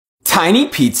Tiny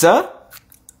pizza,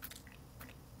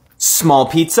 small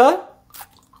pizza,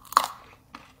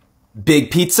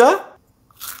 big pizza,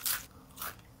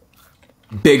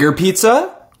 bigger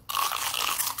pizza,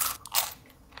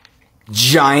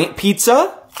 giant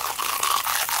pizza,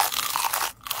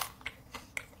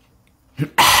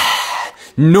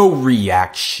 no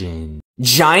reaction.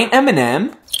 Giant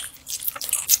M&M,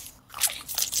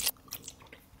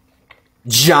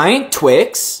 giant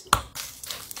Twix,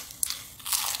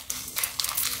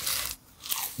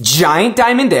 giant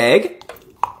diamond egg,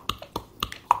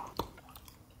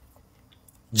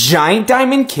 giant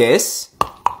diamond kiss,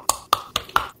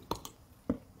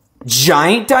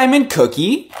 giant diamond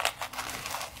cookie,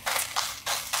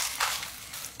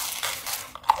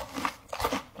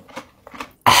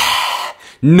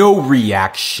 no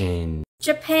reaction.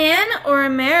 Japan or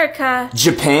America?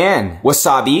 Japan.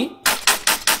 Wasabi.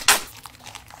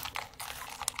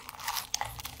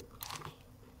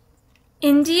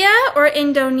 India or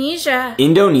Indonesia?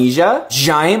 Indonesia.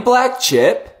 Giant black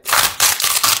chip.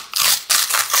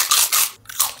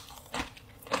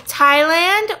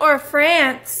 Thailand or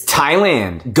France?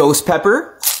 Thailand. Ghost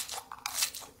pepper.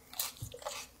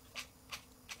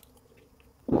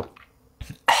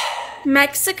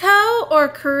 Mexico or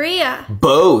Korea?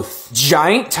 Both.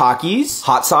 Giant Takis.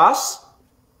 Hot sauce.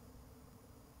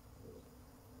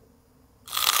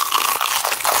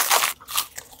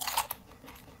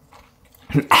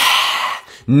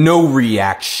 No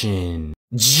reaction.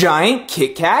 Giant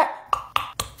Kit Kat.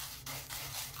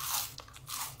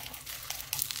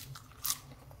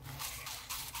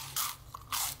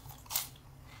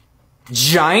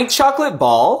 Giant chocolate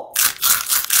ball.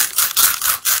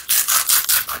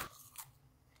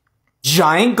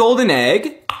 Giant golden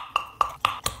egg.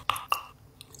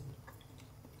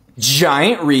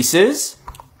 Giant Reese's.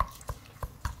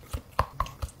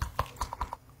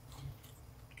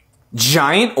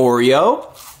 Giant Oreo.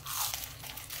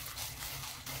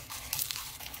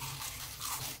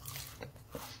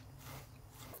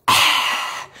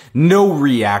 No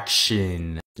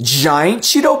reaction. Giant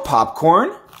Cheeto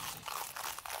popcorn.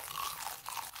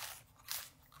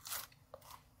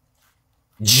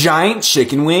 Giant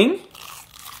chicken wing.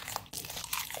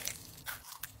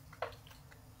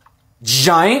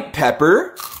 Giant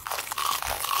pepper.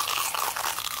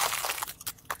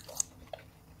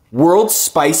 World's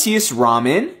spiciest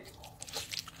ramen.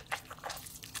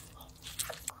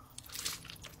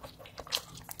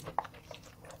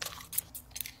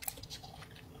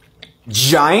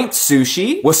 Giant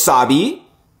sushi. Wasabi.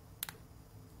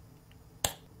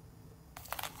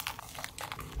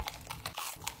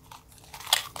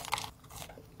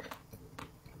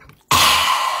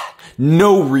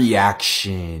 No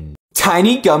reaction.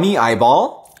 Tiny gummy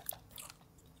eyeball.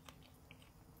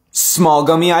 Small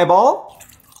gummy eyeball.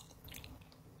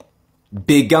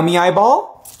 Big gummy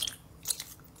eyeball.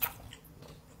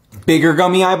 Bigger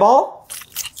gummy eyeball.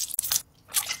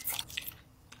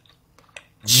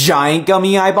 Giant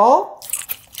gummy eyeball.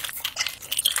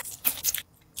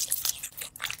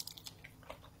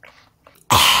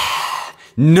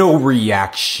 No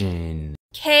reaction.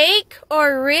 Cake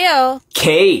or real?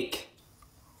 Cake.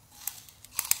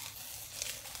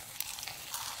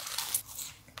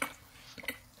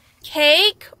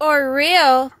 Cake or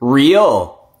real?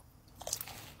 Real.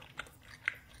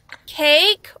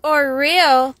 Cake or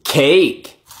real?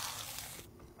 Cake.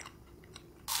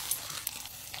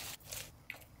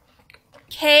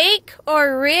 Cake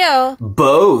or real?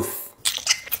 Both.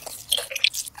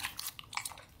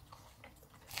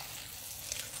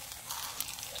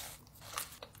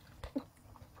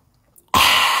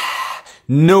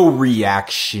 No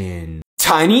reaction.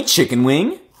 Tiny chicken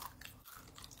wing.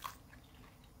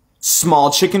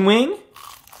 Small chicken wing.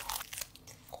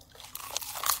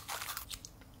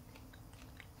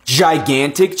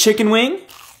 Gigantic chicken wing.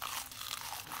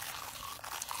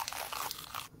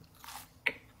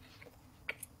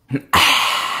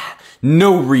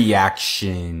 No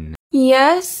reaction.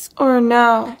 Yes or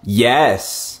no?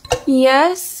 Yes.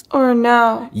 Yes or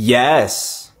no?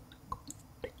 Yes.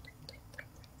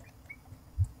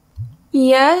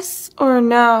 Yes or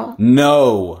no?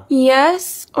 No.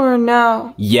 Yes or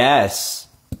no? Yes.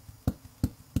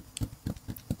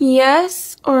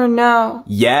 Yes or no?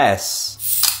 Yes.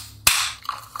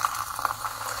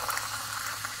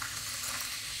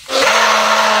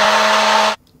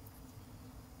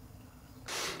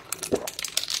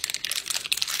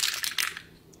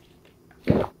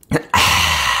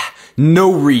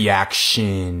 No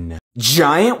reaction.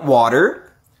 Giant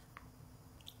water.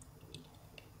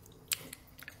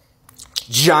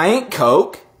 Giant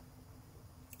Coke.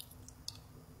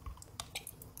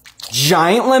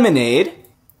 Giant lemonade.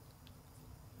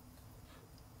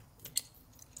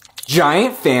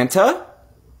 Giant Fanta.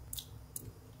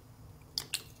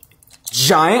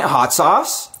 Giant hot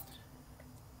sauce.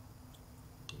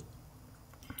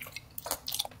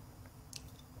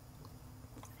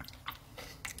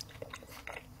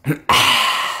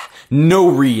 No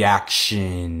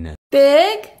reaction.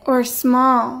 Big or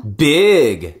small?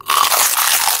 Big.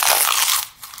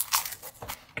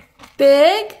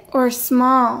 Big or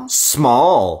small?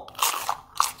 Small.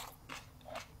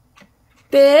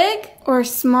 Big or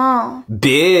small?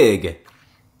 Big.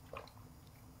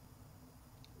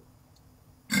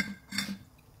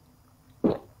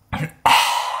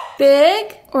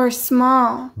 Big or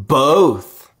small?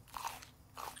 Both.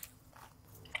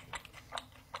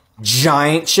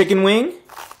 Giant chicken wing.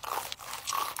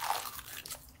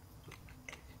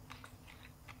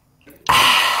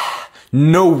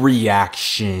 No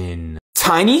reaction.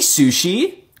 Tiny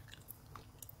sushi.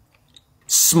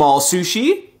 Small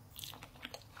sushi.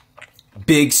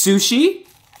 Big sushi.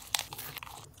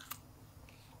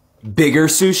 Bigger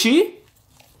sushi.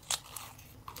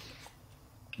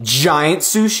 Giant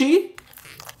sushi.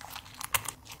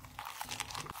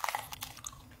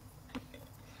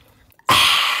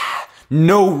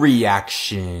 No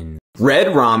reaction. Red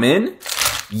ramen.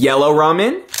 Yellow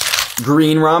ramen.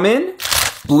 Green ramen.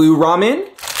 Blue ramen.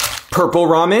 Purple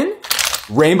ramen.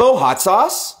 Rainbow hot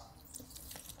sauce.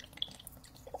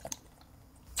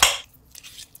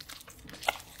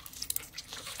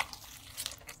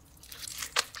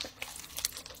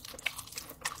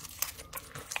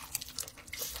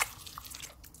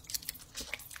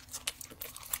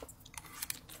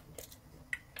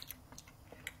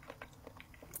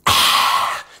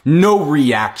 No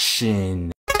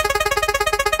reaction.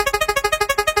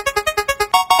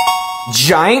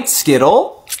 Giant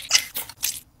Skittle.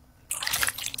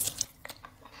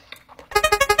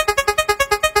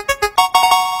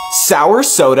 Sour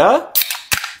soda.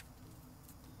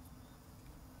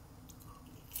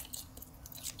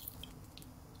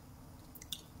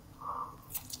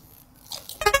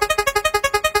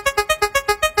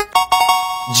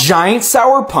 Giant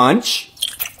sour punch.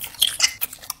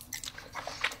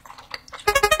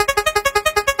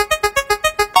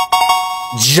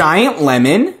 Giant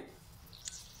lemon.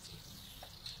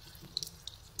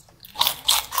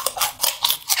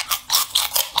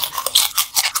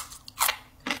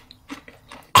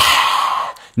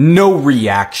 No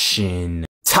reaction.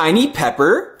 Tiny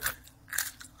pepper.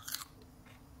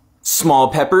 Small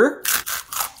pepper.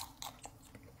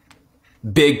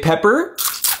 Big pepper.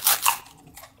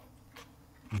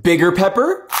 Bigger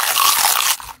pepper.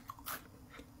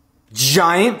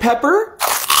 Giant pepper.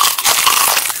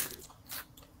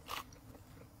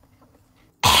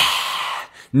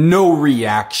 No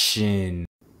reaction.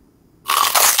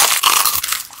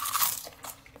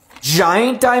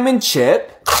 Giant diamond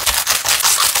chip.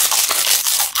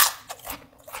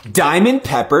 Diamond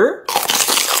pepper.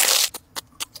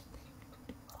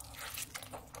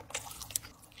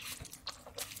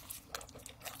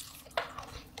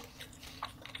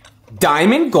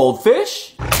 Diamond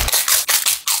goldfish.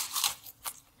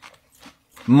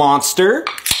 Monster.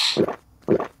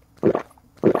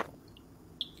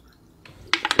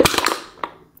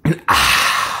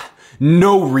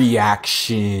 No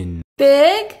reaction.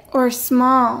 Big or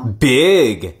small?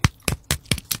 Big.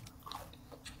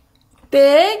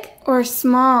 Big or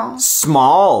small?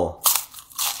 Small.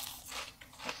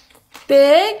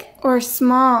 Big or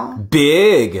small?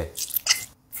 Big.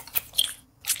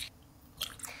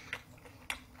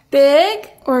 Big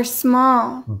or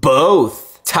small?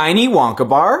 Both. Tiny Wonka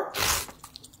bar.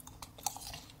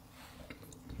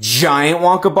 Giant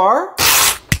Wonka bar.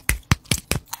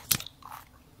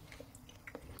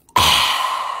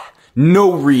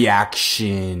 No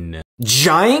reaction.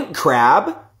 Giant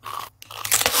crab.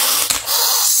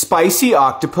 Spicy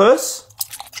octopus.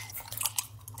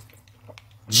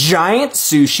 Giant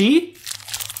sushi.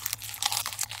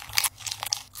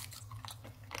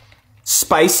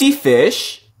 Spicy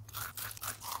fish.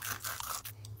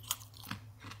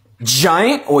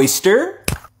 Giant oyster.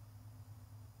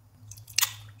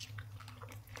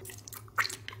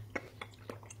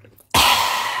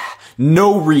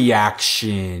 No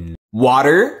reaction.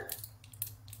 Water.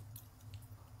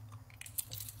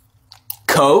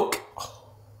 Coke.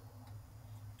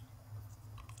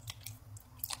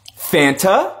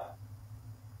 Fanta.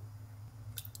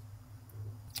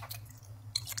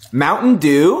 Mountain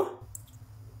Dew.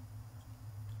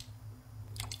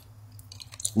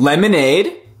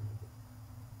 Lemonade.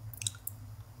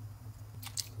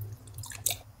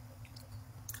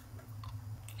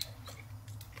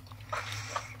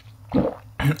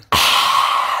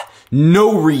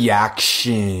 No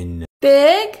reaction.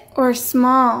 Big or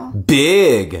small?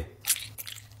 Big.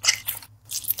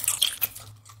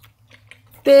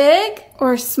 Big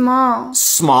or small?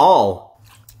 Small.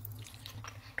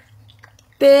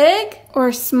 Big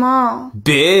or small?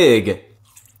 Big.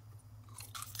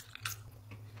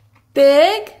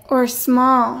 Big or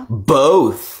small?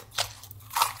 Both.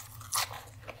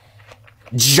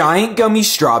 Giant gummy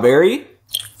strawberry.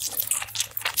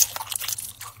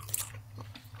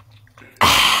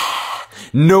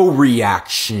 No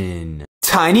reaction.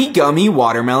 Tiny gummy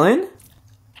watermelon.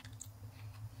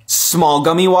 Small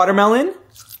gummy watermelon.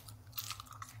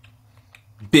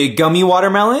 Big gummy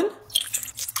watermelon.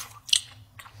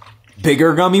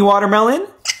 Bigger gummy watermelon.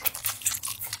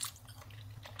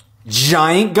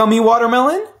 Giant gummy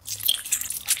watermelon.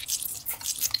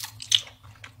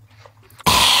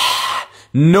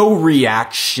 No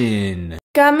reaction.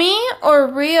 Gummy or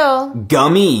real?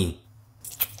 Gummy.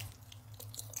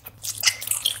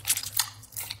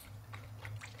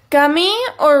 Gummy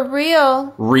or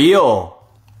real? Real.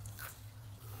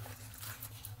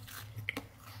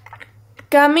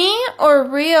 Gummy or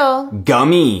real?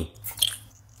 Gummy.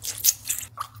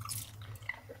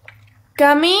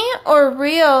 Gummy or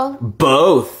real?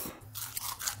 Both.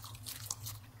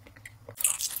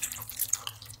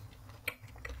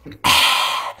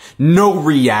 No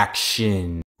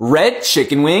reaction. Red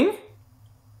chicken wing.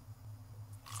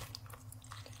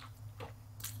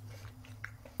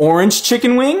 Orange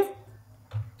chicken wing.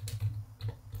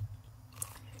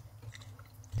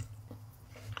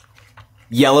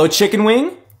 Yellow chicken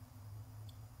wing.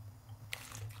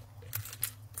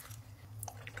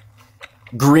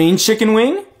 Green chicken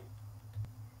wing.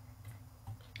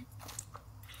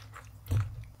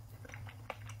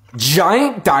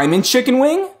 Giant diamond chicken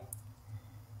wing.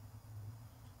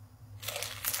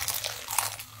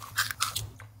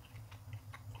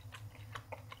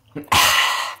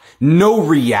 No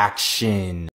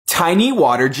reaction. Tiny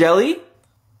water jelly.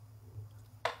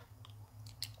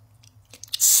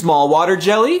 Small water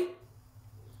jelly.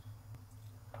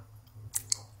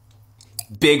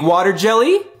 Big water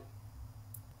jelly.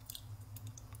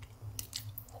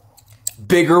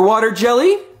 Bigger water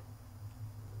jelly.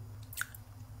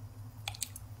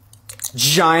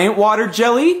 Giant water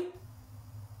jelly.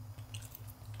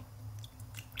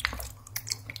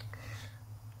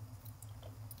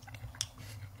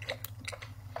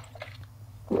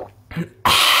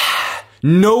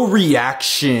 No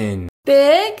reaction.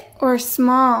 Big or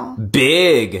small?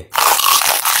 Big.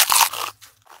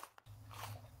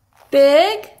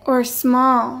 Big or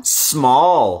small?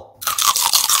 Small.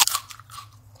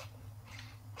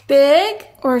 Big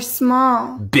or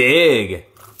small? Big.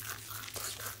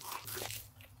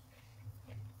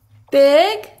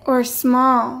 Big or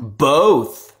small?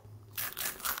 Both.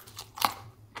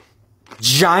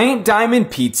 Giant diamond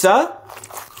pizza.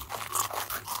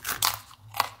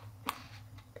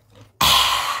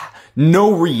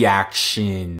 No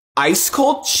reaction. Ice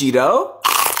cold Cheeto.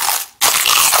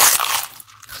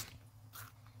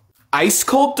 Ice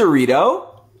cold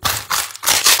Dorito.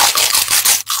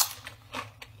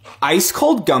 Ice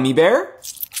cold gummy bear.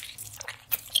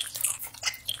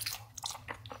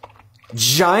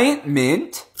 Giant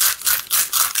mint.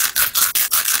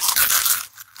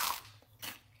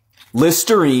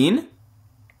 Listerine.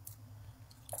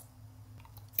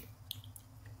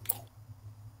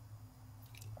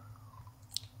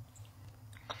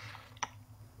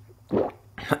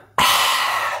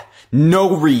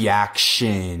 No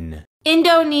reaction.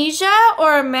 Indonesia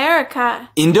or America?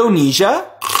 Indonesia.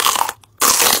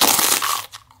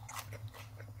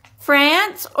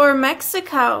 France or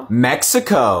Mexico?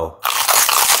 Mexico.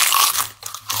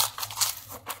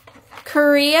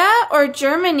 Korea or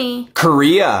Germany?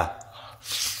 Korea.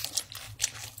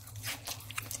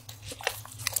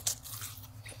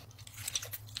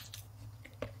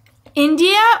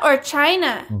 India or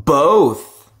China?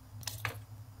 Both.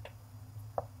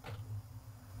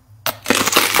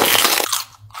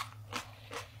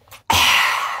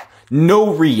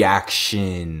 No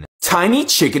reaction. Tiny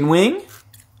chicken wing.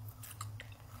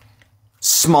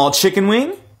 Small chicken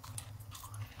wing.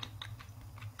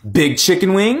 Big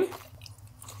chicken wing.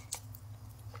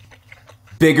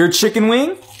 Bigger chicken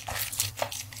wing.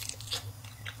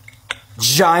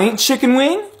 Giant chicken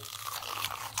wing.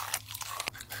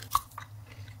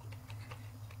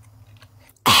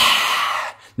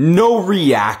 No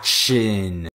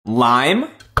reaction. Lime.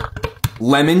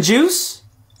 Lemon juice.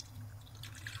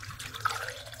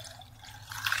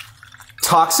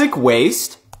 Toxic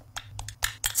waste.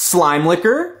 Slime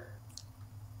liquor.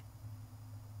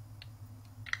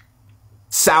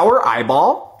 Sour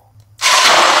eyeball.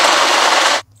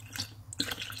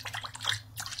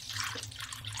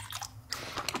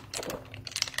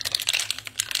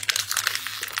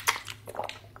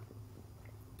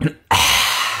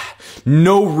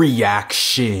 No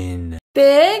reaction.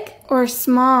 Big or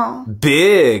small?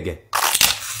 Big.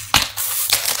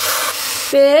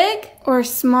 Big or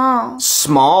small?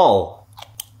 Small.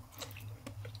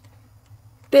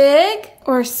 Big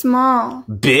or small?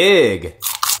 Big.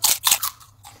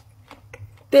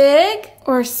 Big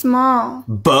or small?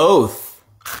 Both.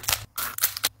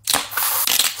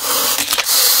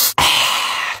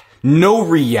 No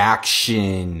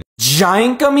reaction.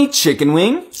 Giant gummy chicken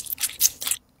wing.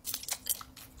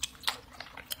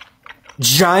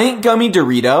 Giant gummy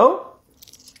Dorito.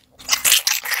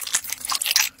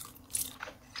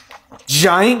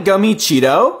 Giant gummy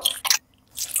Cheeto.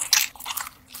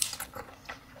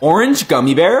 Orange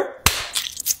gummy bear.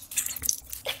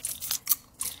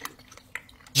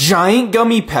 Giant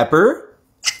gummy pepper.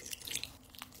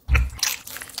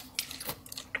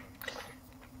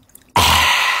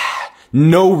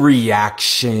 No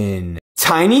reaction.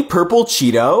 Tiny purple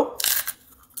Cheeto.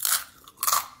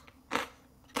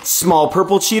 Small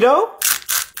purple Cheeto.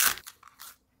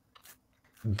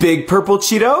 Big purple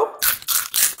Cheeto.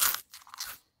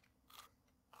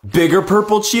 Bigger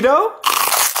purple Cheeto.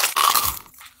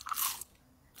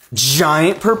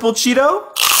 Giant purple Cheeto.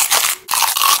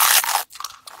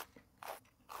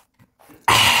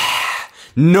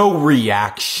 No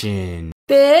reaction.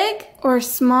 Big or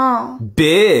small?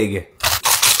 Big.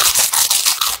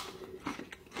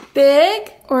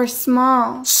 Big or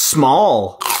small?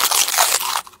 Small.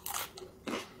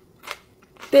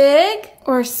 Big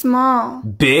or small?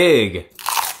 Big.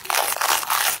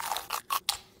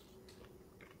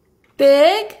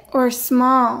 Big or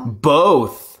small?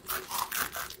 Both.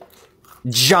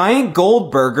 Giant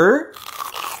gold burger.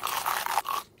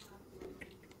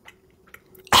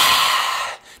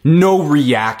 No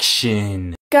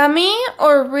reaction. Gummy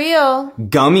or real?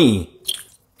 Gummy.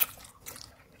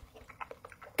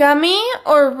 Gummy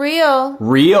or real?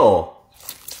 Real.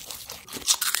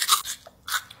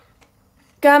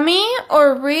 Gummy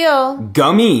or real?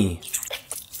 Gummy.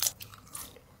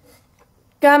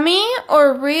 Gummy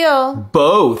or real?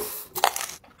 Both.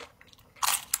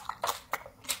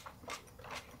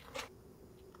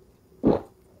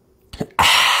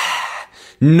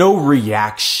 No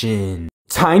reaction.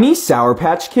 Tiny Sour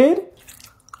Patch Kid.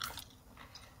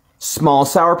 Small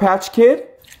Sour Patch Kid.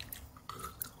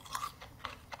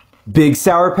 Big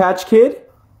Sour Patch Kid.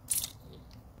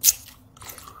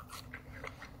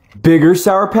 Bigger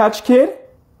Sour Patch Kid.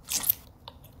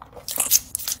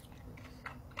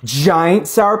 Giant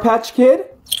Sour Patch Kid.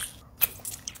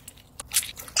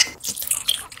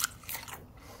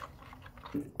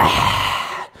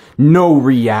 No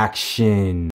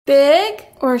reaction. Big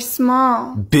or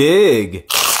small? Big.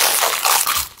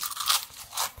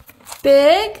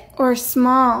 Big or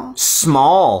small?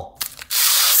 Small.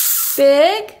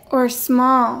 Big or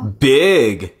small?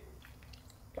 Big.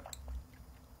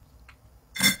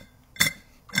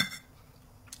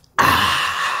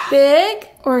 Big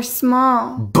or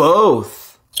small?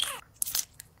 Both.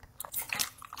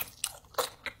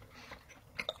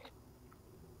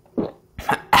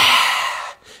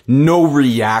 No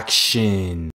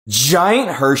reaction.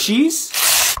 Giant Hershey's.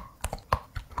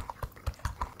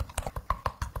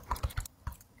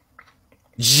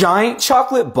 Giant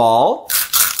chocolate ball.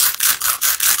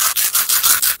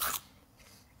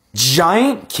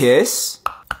 Giant Kiss.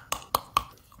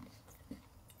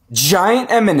 Giant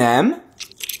M&M.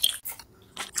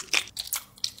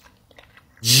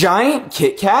 Giant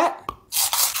Kit Kat.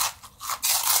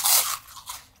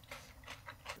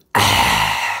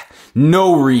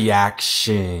 No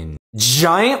reaction.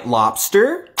 Giant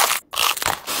lobster.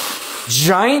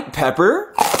 Giant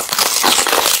pepper.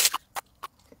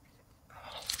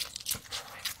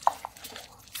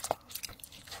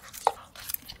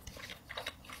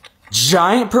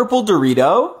 Giant purple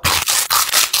Dorito.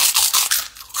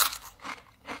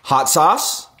 Hot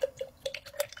sauce.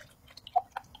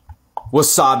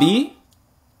 Wasabi.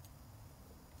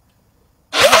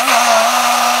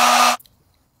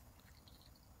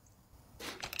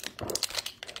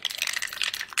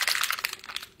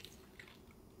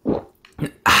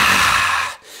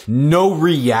 No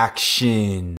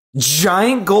reaction.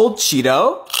 Giant gold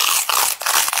Cheeto.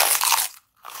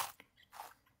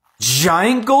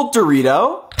 Giant gold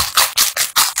Dorito.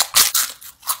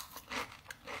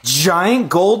 Giant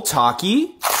gold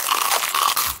Taki.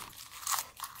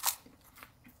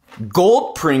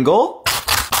 Gold Pringle.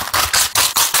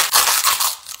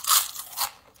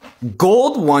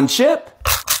 Gold One Chip.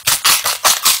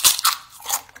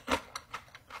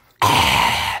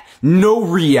 No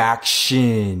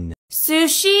reaction.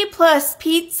 Sushi plus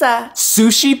pizza.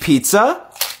 Sushi pizza.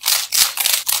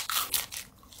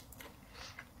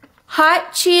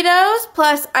 Hot Cheetos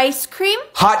plus ice cream.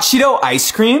 Hot Cheeto ice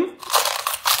cream.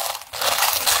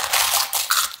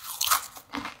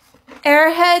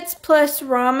 Airheads plus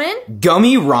ramen.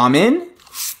 Gummy ramen.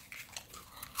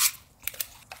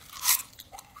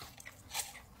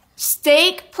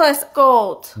 Steak plus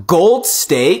gold. Gold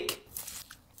steak.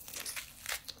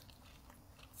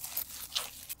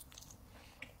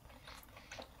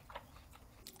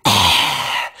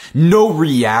 No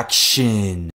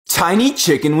reaction. Tiny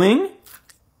chicken wing.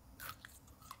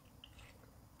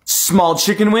 Small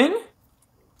chicken wing.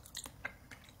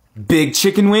 Big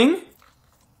chicken wing.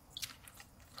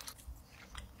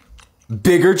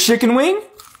 Bigger chicken wing.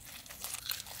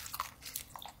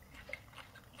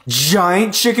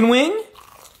 Giant chicken wing.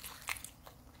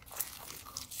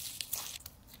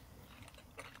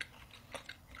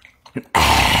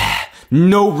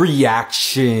 No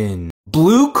reaction.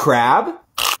 Blue crab.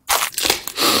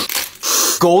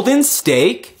 Golden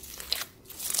steak.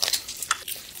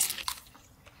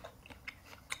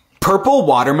 Purple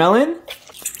watermelon.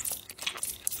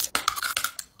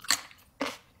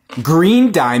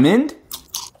 Green diamond.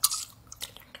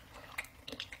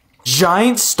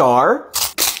 Giant star.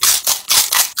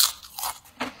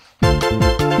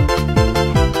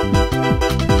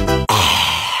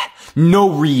 No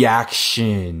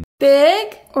reaction.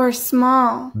 Big or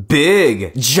small?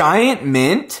 Big. Giant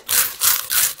mint.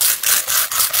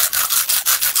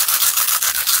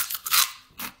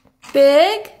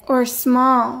 Big or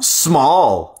small?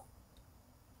 Small.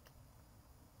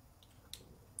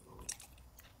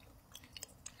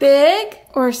 Big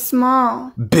or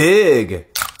small? Big.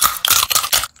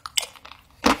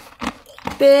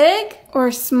 Big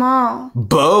or small?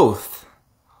 Both.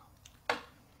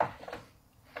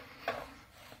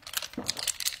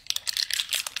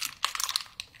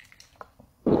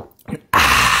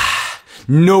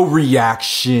 No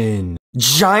reaction.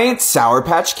 Giant Sour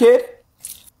Patch Kid.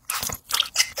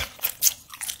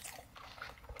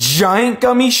 Giant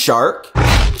Gummy Shark.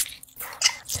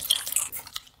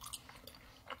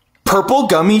 Purple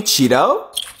Gummy Cheeto.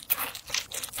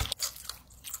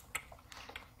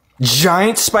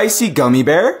 Giant Spicy Gummy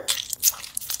Bear.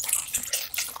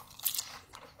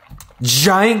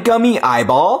 Giant Gummy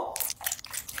Eyeball.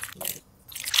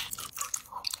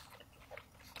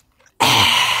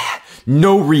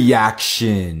 No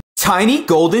reaction. Tiny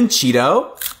Golden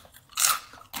Cheeto.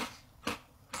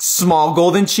 Small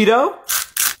Golden Cheeto.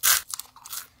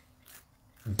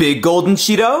 Big Golden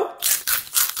Cheeto.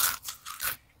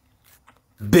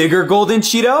 Bigger Golden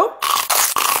Cheeto.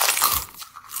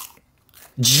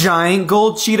 Giant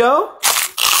Gold Cheeto.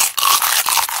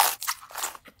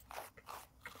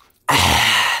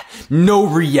 No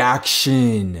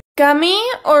reaction. Gummy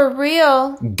or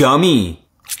real? Gummy.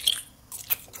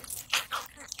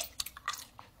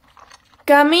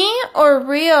 Gummy or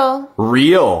real?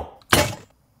 Real.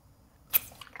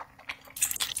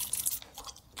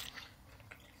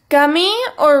 Gummy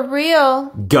or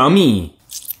real? Gummy.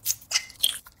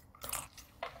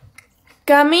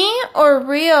 Gummy or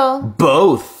real?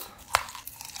 Both.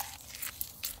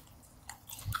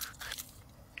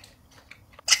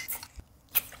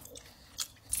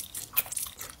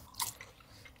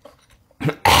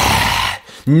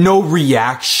 No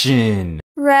reaction.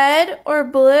 Red or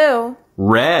blue?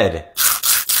 Red.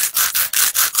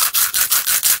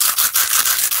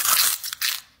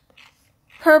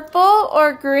 Purple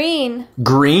or green?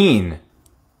 Green.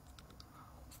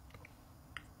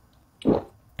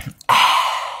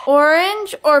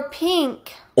 Orange or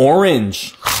pink?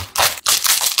 Orange.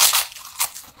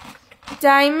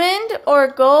 Diamond or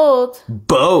gold?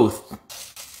 Both.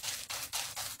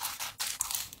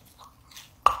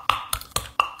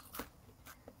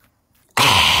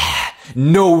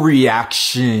 No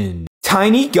reaction.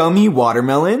 Tiny Gummy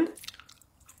Watermelon.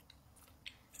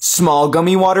 Small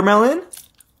Gummy Watermelon.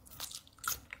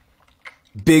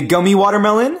 Big Gummy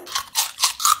Watermelon.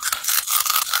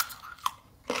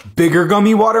 Bigger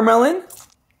Gummy Watermelon.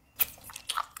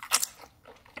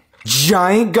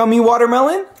 Giant Gummy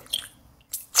Watermelon.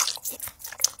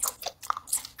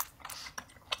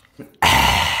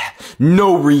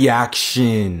 No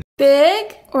reaction.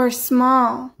 Big or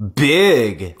small?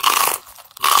 Big.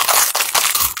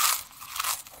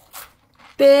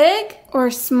 Big or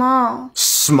small?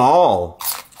 Small.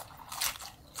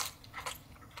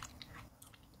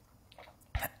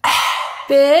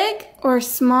 Big or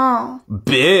small?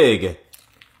 Big.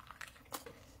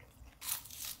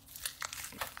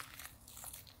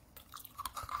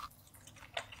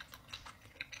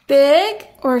 Big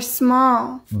or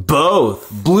small? Both.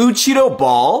 Blue Cheeto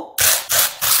ball.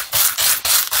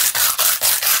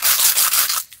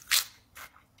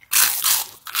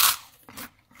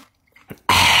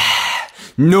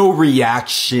 No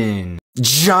reaction.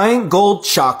 Giant gold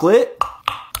chocolate.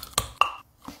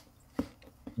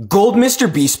 Gold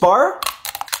Mr. Beast bar.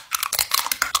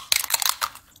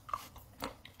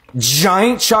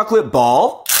 Giant chocolate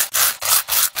ball.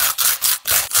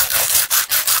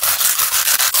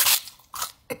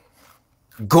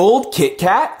 Gold Kit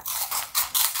Kat.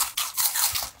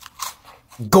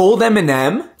 Gold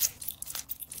M&M.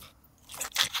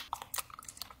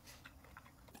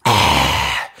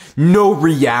 No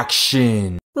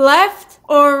reaction. Left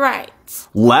or right?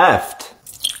 Left.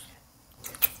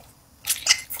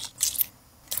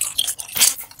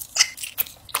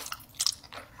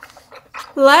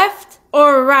 Left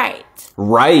or right?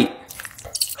 Right.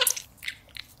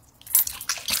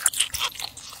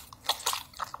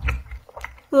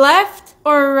 Left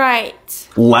or right?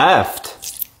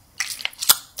 Left.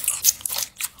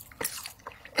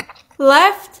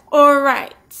 Left or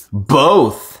right?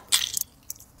 Both.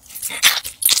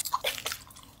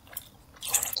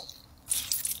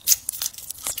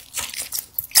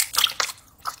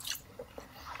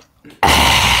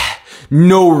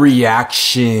 No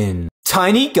reaction.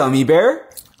 Tiny gummy bear.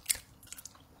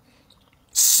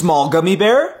 Small gummy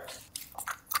bear.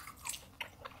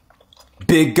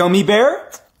 Big gummy bear.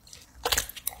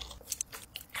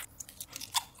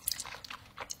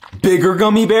 Bigger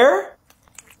gummy bear.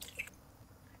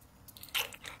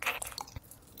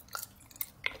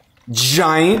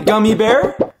 Giant gummy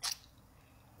bear.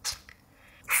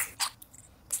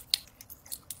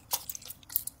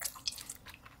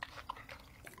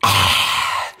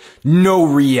 No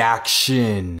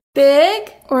reaction.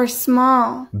 Big or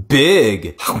small?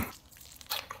 Big.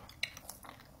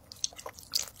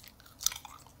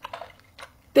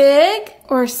 Big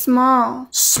or small?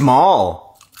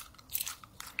 Small.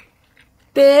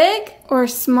 Big or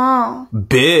small?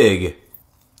 Big.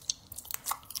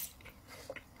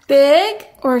 Big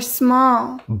or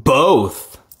small?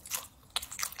 Both.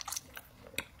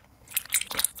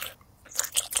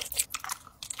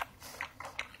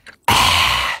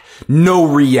 No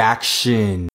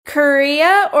reaction.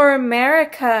 Korea or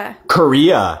America?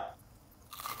 Korea.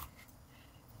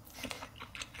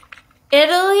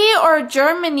 Italy or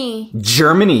Germany?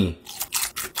 Germany.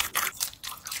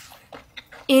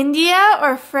 India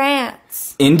or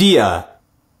France? India.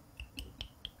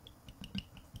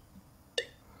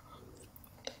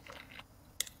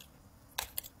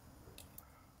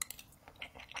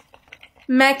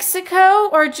 Mexico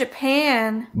or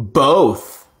Japan?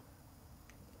 Both.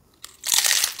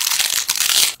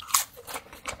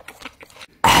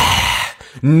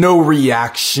 No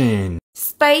reaction.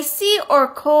 Spicy or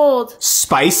cold?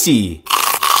 Spicy.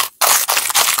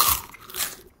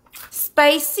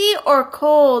 Spicy or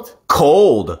cold?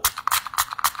 Cold.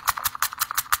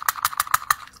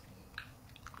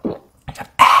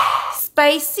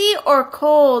 Spicy or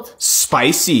cold?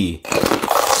 Spicy.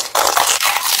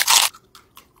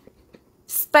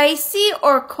 Spicy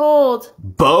or cold?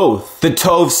 Both. The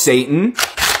toe of Satan.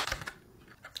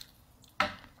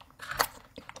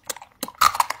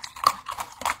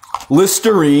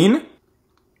 Listerine.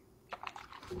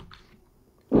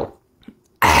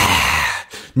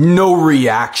 No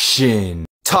reaction.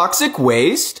 Toxic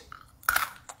waste.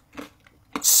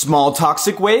 Small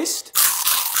toxic waste.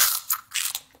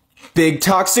 Big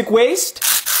toxic waste.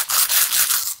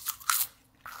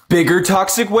 Bigger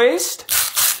toxic waste.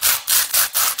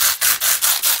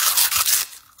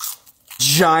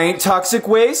 Giant toxic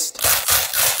waste.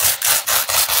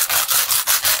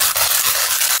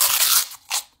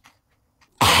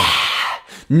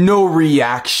 No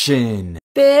reaction.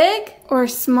 Big or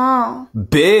small?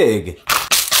 Big.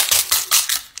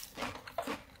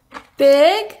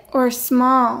 Big or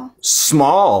small?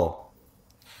 Small.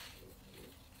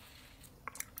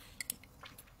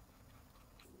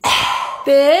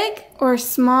 Big or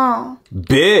small?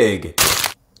 Big.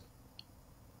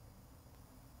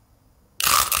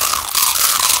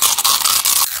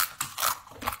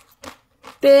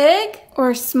 Big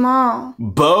or small?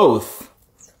 Both.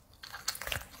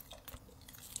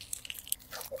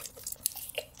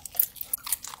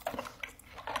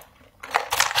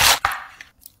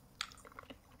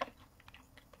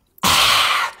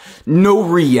 No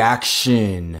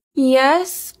reaction.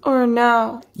 Yes or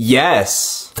no?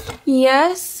 Yes.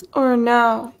 Yes or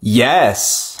no?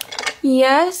 Yes.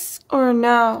 Yes or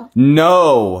no?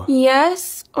 No.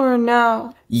 Yes or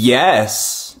no?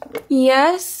 Yes.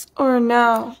 Yes or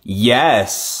no?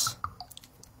 Yes.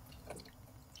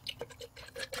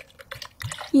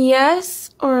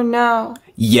 Yes or no?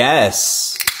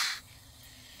 Yes.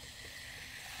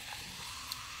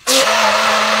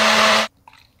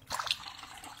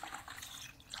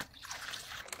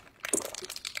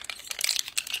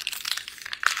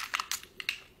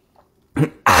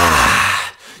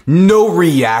 No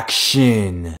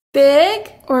reaction.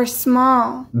 Big or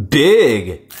small?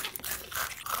 Big.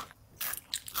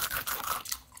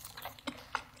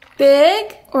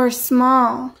 Big or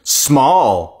small?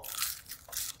 Small.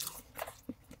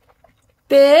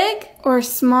 Big or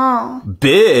small?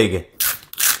 Big.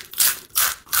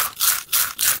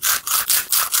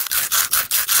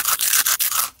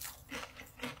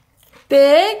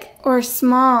 Big or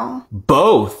small?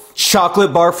 Both.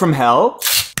 Chocolate bar from hell?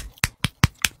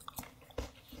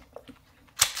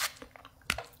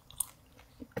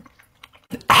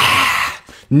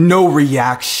 No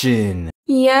reaction.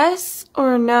 Yes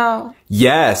or no?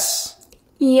 Yes.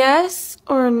 Yes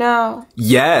or no?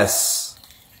 Yes.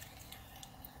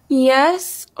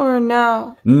 Yes or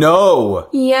no? No.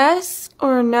 Yes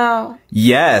or no?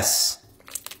 Yes.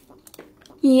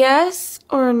 Yes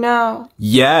or no?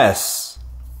 Yes.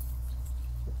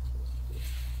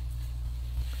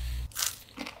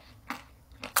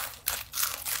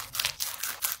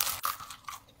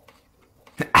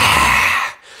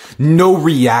 No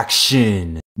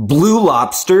reaction. Blue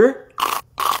lobster.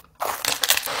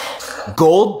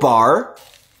 Gold bar.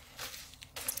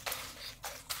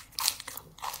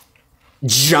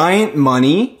 Giant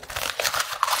money.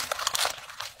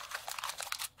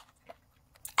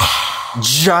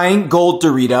 Giant gold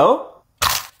Dorito.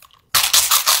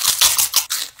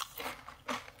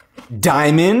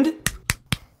 Diamond.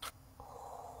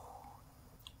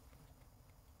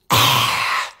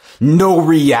 No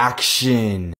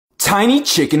reaction. Tiny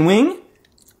chicken wing.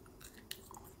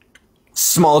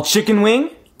 Small chicken wing.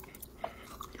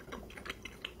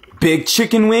 Big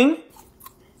chicken wing.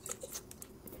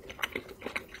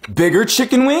 Bigger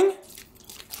chicken wing.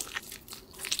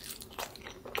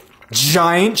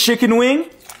 Giant chicken wing.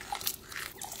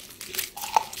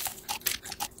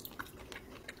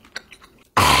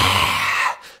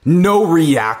 No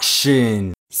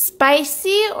reaction.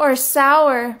 Spicy or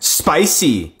sour?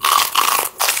 Spicy.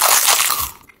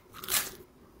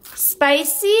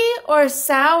 Spicy or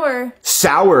sour?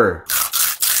 Sour.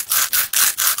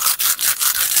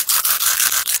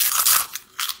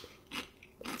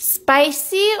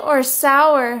 Spicy or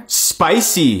sour?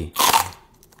 Spicy.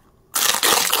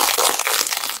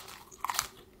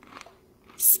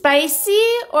 Spicy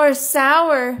or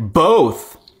sour?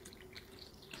 Both.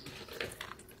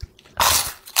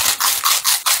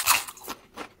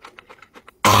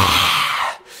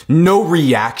 No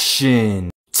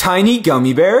reaction. Tiny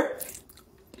gummy bear.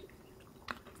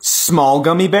 Small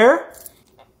gummy bear.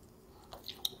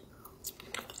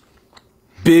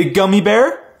 Big gummy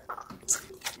bear.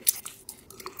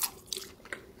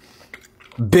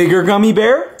 Bigger gummy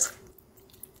bear.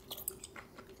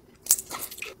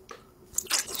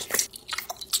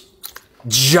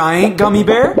 Giant gummy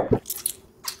bear.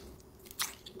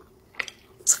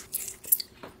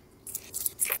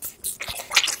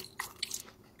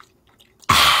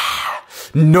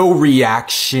 No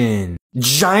reaction.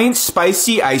 Giant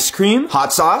spicy ice cream,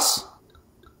 hot sauce.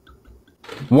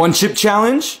 One chip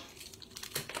challenge.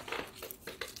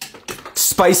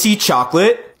 Spicy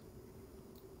chocolate.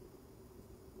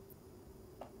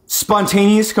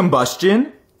 Spontaneous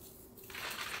combustion.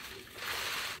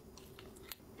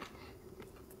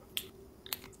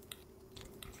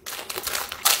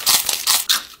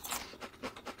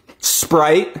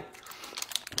 Sprite.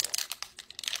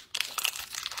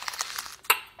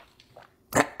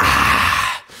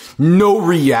 No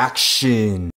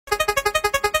reaction.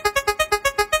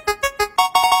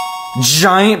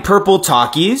 Giant purple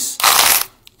Takis.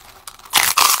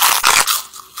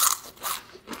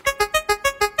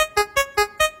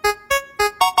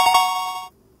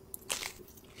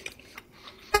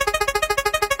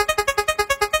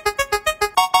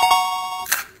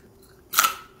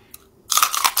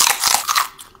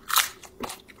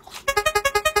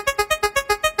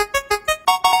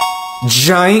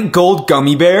 Giant gold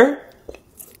gummy bear.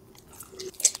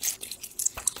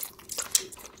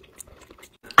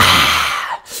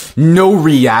 No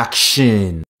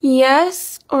reaction.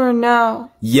 Yes or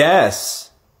no?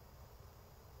 Yes.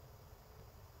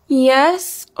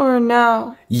 Yes or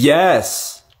no?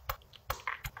 Yes.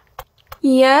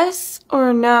 Yes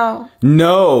or no?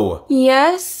 No.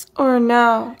 Yes or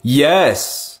no?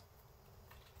 Yes.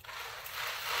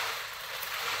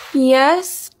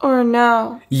 Yes or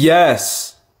no?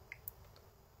 Yes.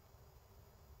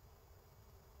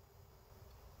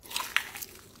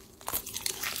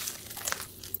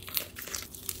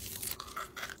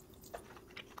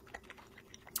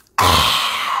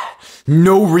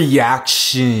 No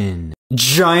reaction.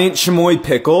 Giant chamoy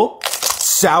pickle.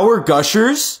 Sour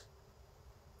gushers.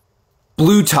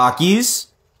 Blue Takis.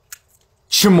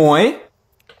 Chamoy.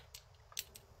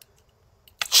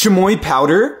 chamoy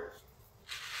powder,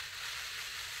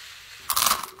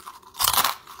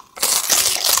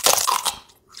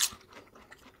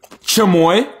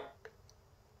 chamoy,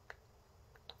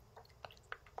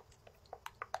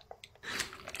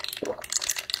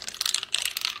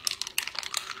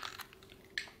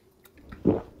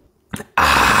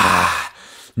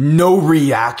 no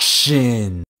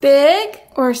reaction. Big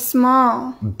or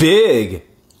small? Big,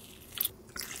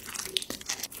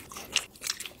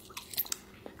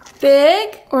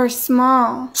 Big or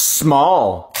small?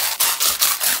 small,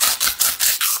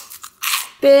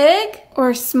 Big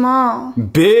or small?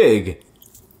 big,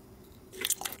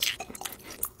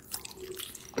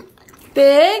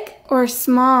 Big or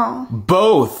small?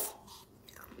 both.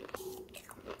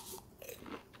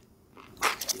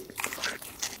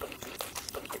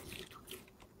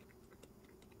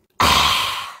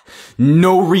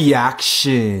 No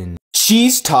reaction.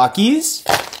 Cheese Takis,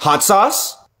 hot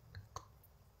sauce,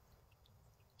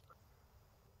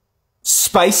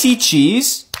 spicy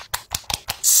cheese,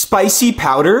 spicy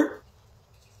powder,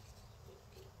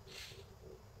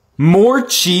 more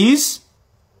cheese,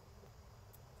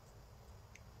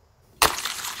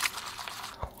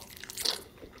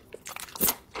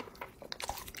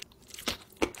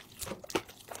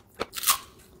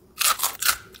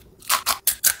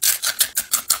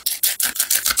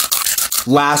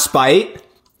 last bite,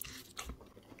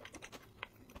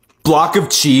 block of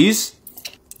cheese,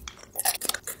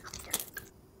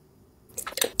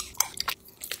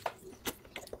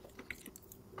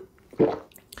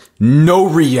 no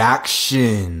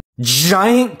reaction.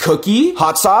 Giant cookie,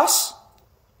 hot sauce,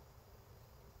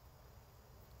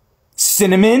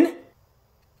 cinnamon,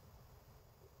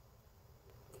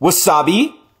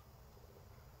 wasabi,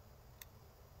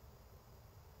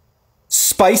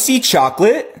 spicy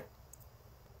chocolate,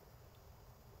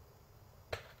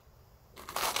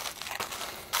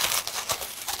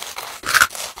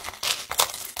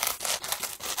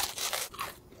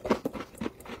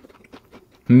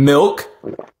 milk,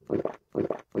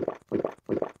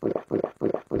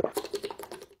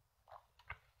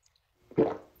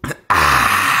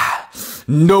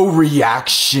 no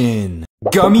reaction.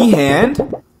 Gummy hand,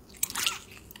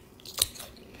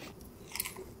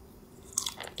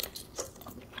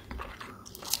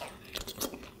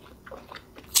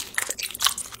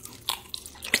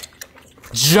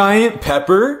 giant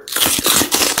pepper,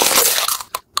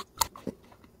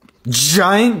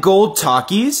 giant gold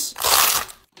Takis,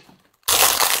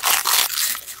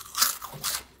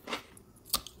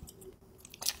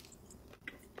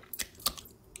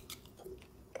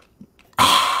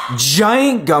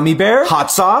 giant gummy bear,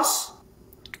 hot sauce,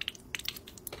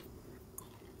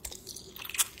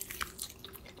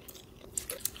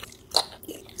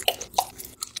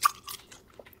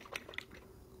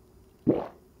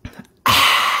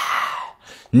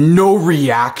 no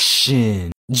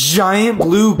reaction. Giant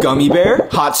blue gummy bear,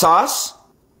 hot sauce,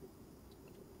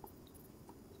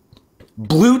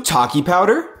 blue Taki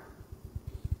powder,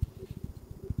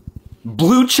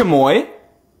 blue chamoy,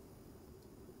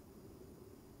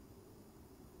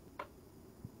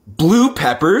 blue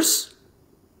peppers,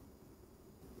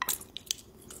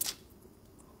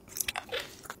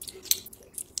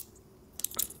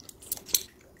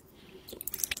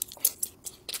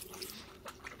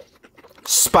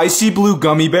 spicy blue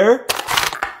gummy bear,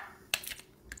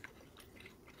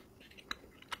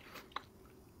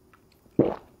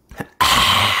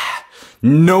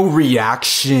 no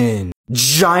reaction.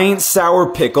 Giant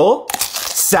sour pickle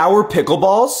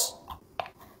balls,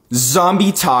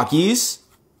 zombie Takis,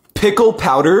 pickle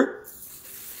powder,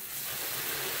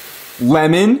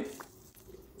 lemon,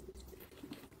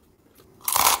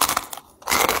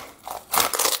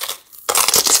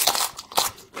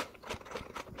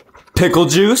 pickle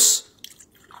juice,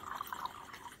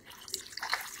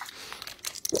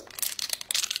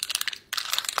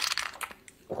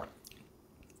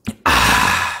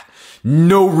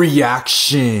 no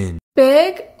reaction.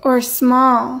 Big or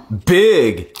small?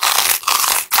 Big,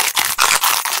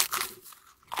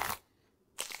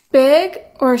 Big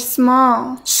or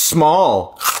small?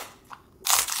 small,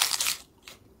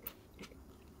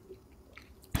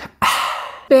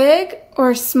 Big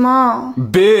or small?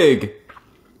 big,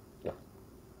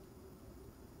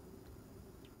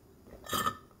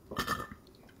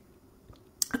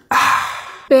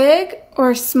 Big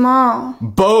or small?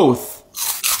 both.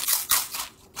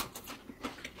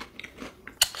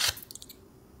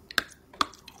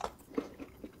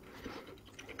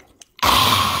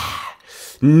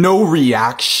 No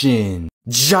reaction.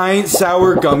 Giant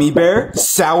sour gummy bear,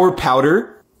 sour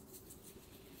powder,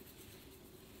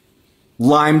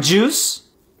 lime juice,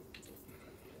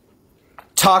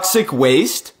 Toxic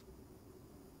waste.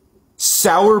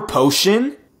 Sour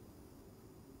potion.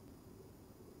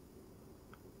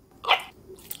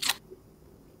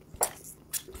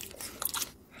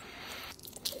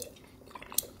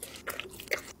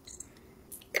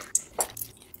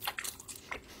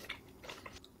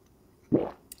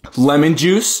 Lemon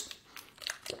juice.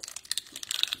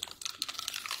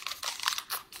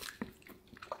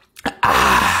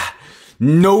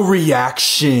 No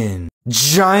reaction.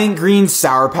 Giant green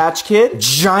Sour Patch Kid.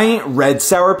 Giant red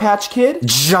Sour Patch Kid.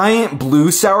 Giant blue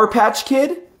Sour Patch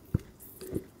Kid.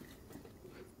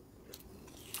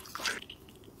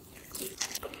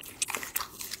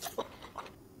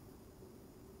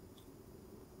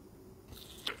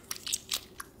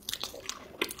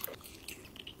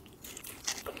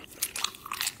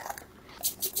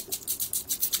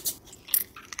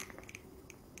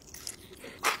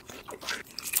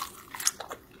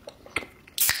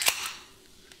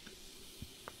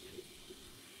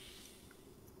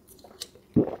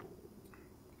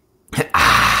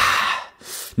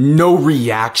 No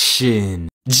reaction.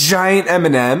 Giant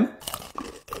M&M.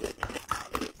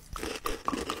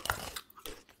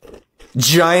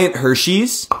 Giant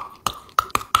Hershey's.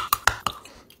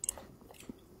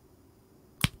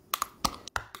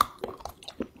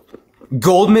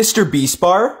 Gold Mr. Beast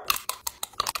Bar.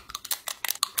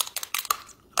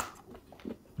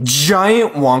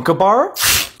 Giant Wonka Bar.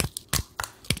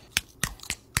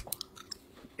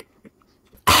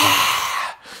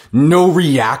 No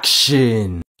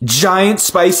reaction. Giant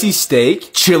spicy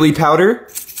steak, chili powder,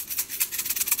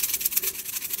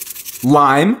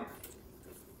 lime,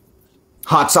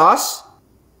 hot sauce,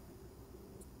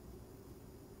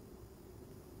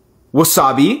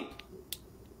 wasabi,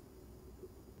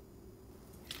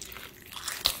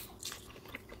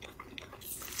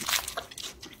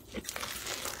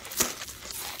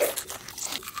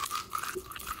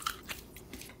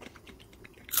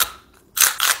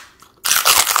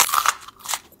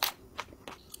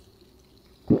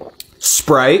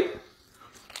 Sprite,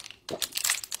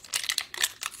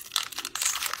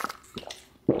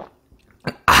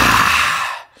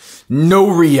 no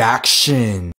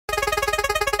reaction.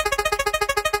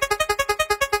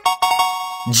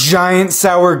 Giant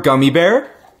sour gummy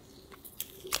bear.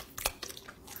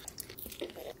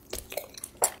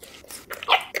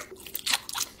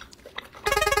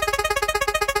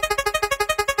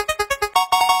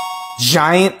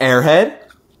 Giant airhead.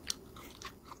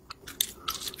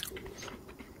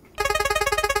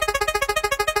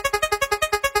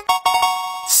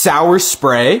 Sour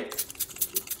spray.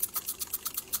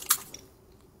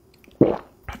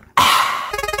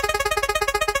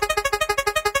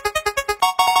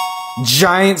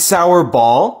 Giant sour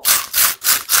ball.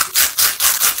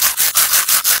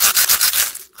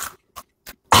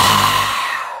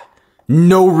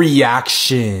 No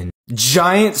reaction.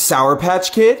 Giant Sour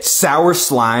Patch Kid. Sour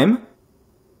slime.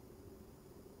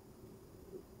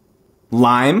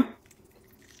 Lime.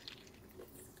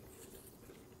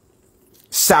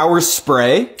 Sour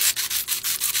spray.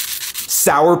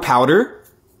 Sour powder.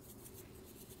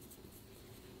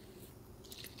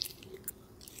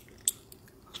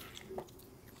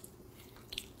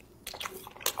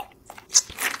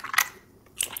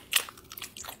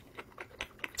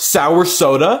 Sour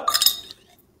soda.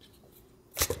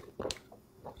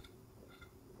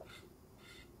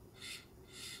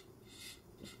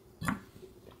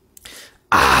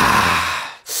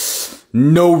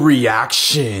 No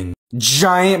reaction.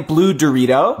 Giant blue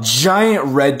Dorito. Giant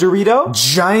red Dorito.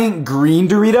 Giant green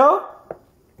Dorito.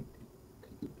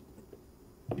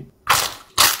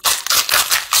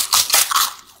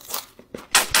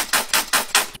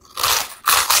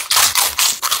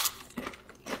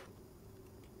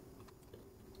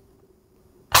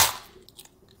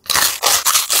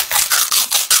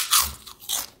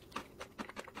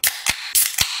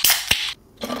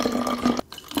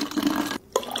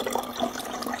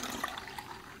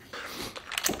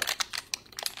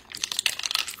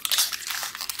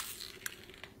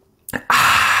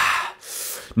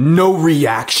 No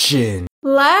reaction.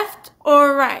 Left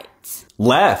or right?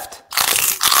 Left.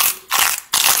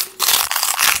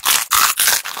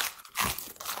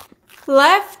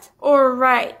 Left or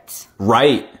right?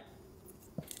 Right.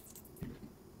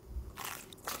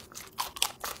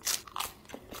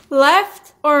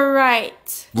 Left or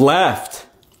right? Left.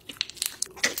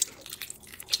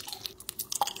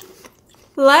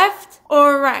 Left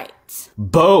or right?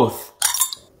 Both.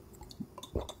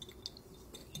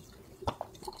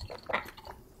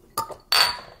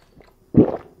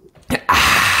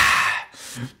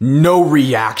 No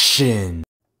reaction.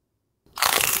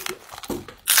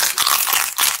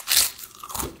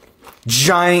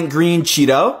 Giant green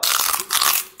Cheeto.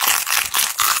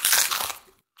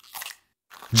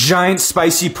 Giant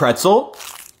spicy pretzel.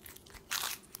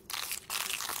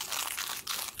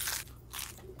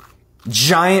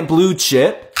 Giant blue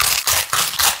chip.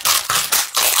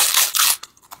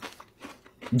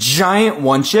 Giant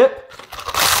one chip.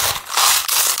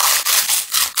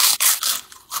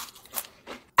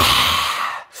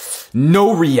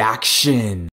 No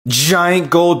reaction. Giant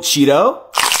gold Cheeto.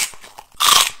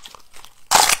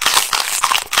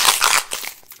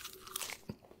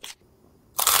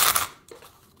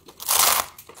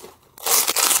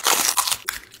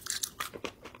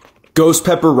 Ghost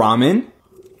pepper ramen.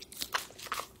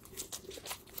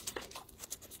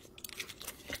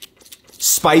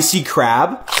 Spicy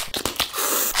crab.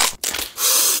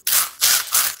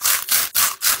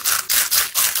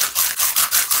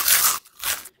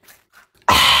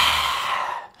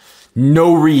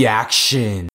 No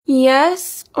reaction.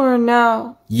 Yes or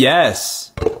no?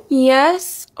 Yes.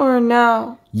 Yes or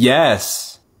no?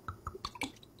 Yes.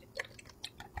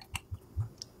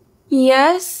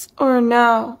 Yes or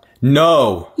no?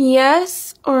 No.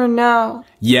 Yes or no?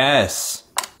 Yes.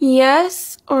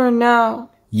 Yes or no?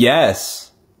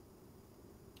 Yes.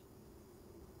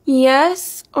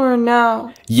 Yes or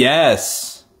no?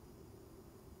 Yes.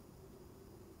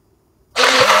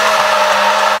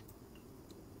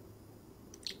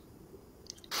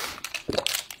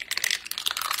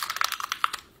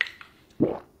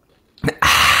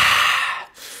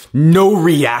 No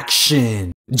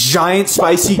reaction. Giant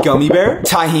spicy gummy bear.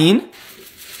 Tahine.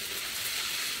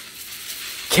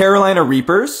 Carolina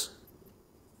Reapers.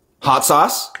 Hot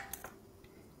sauce.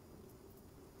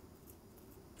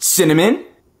 Cinnamon.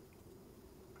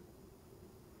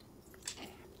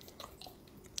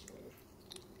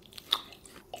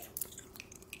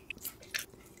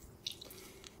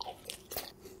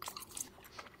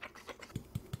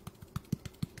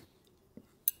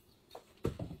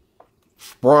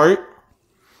 Right.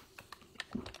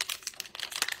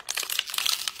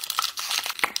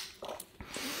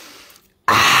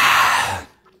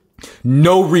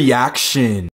 No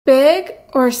reaction. Big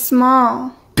or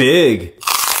small? Big.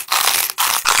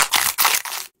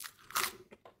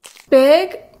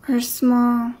 Big or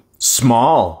small?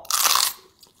 Small.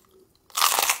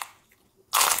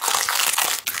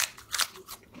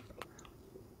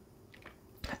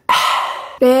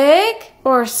 Big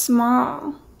or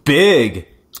small? Big.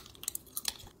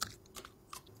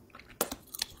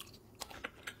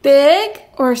 Big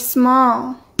or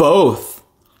small? Both.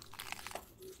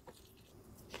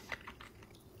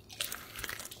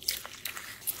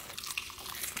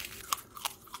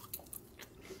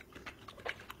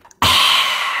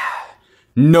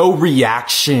 No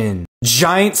reaction.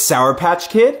 Giant Sour Patch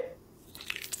Kid.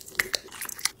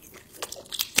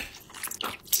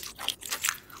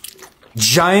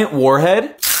 Giant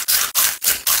Warhead.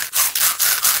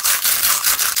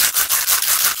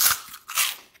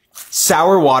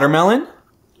 Sour Watermelon.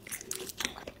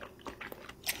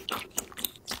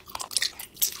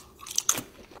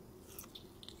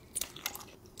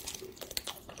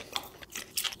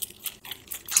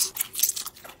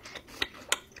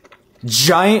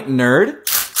 Giant Nerd.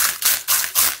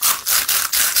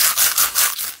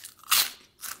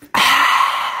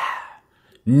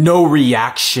 No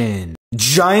reaction.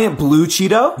 Giant blue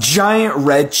Cheeto. Giant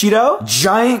red Cheeto.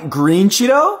 Giant green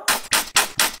Cheeto.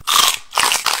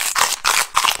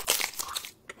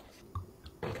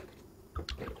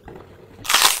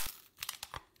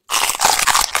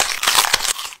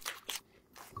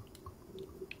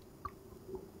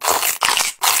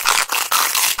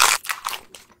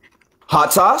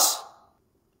 Hot sauce.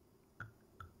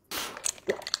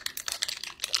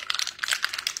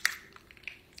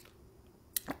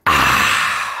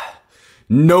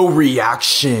 No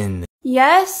reaction.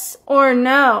 Yes or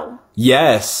no?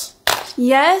 Yes.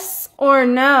 Yes or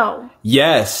no?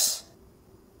 Yes.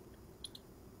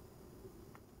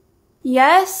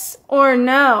 Yes or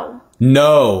no?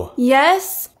 No.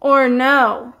 Yes or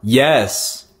no?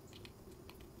 Yes.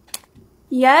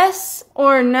 Yes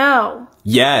or no?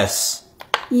 Yes.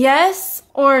 Yes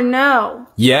or no?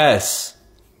 Yes.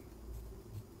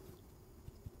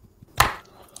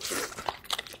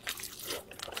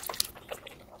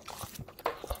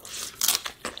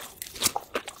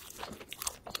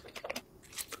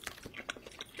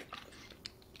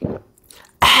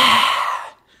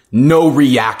 No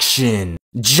reaction.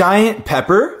 Giant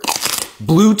pepper.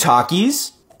 Blue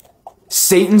Takis.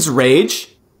 Satan's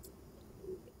Rage.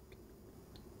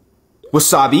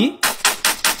 Wasabi.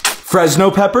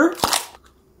 Fresno pepper.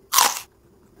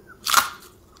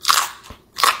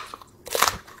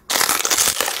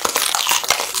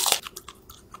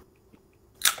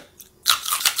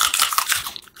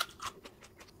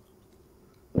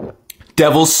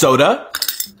 Devil's soda.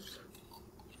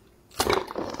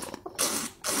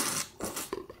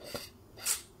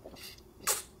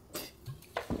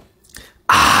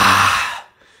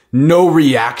 No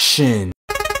reaction.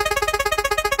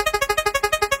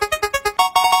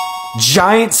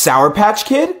 Giant Sour Patch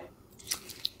Kid.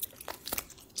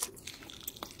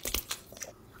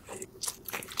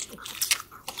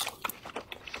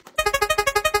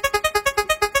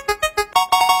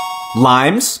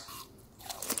 Limes.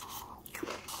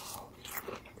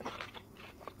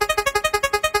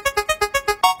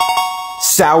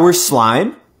 Sour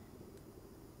slime.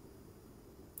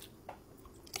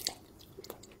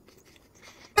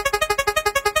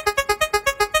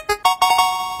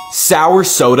 Sour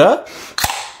soda.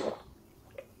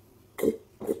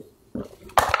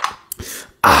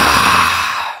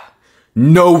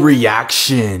 No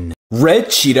reaction. Red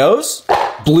Cheetos,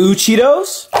 blue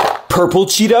Cheetos, purple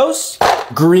Cheetos,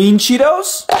 green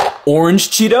Cheetos, orange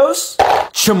Cheetos,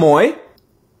 chamoy,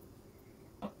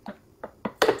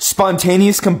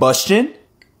 spontaneous combustion,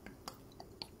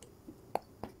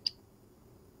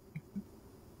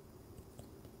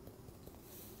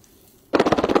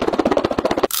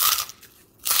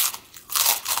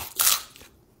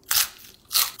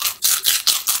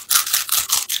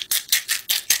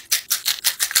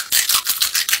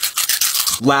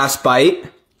 last bite.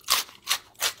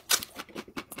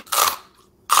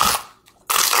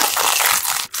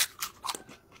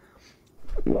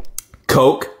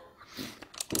 Coke.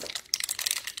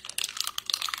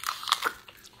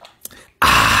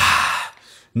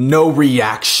 No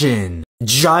reaction.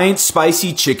 Giant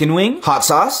spicy chicken wing, hot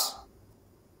sauce,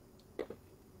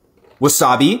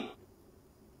 wasabi,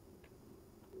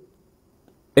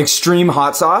 extreme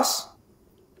hot sauce,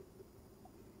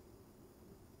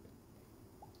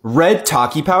 red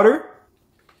Taki powder,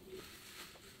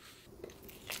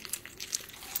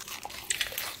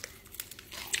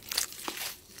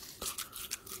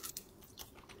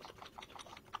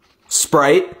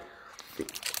 Sprite,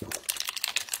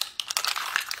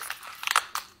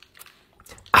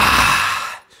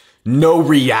 no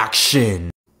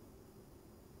reaction.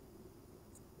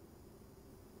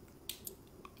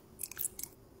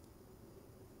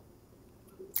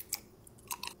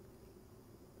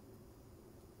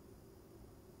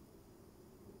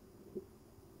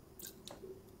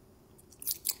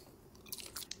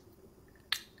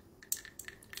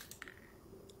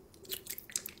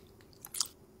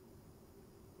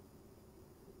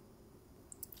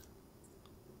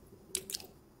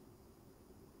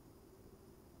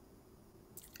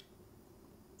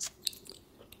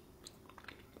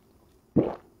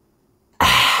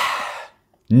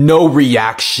 No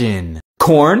reaction.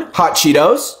 Corn, hot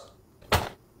Cheetos,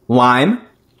 lime,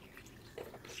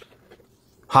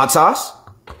 hot sauce,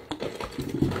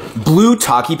 blue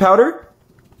Taki powder,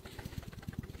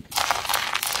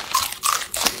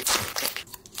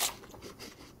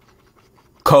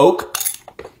 Coke,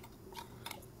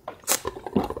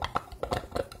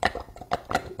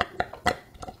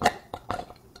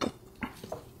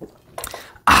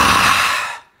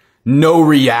 no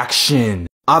reaction.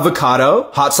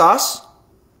 Avocado, hot sauce,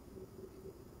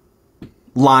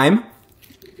 lime,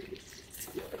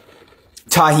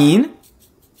 tahini,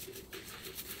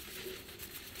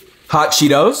 hot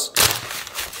Cheetos,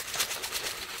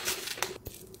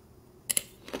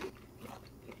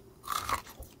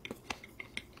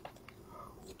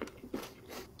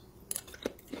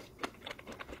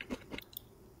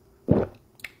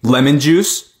 lemon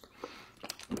juice,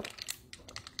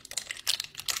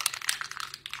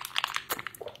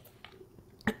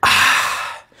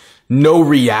 no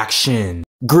reaction.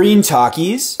 Green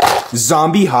Takis,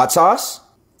 zombie hot sauce,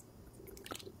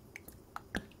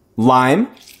 lime,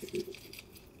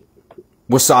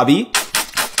 wasabi,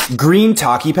 green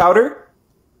Taki powder,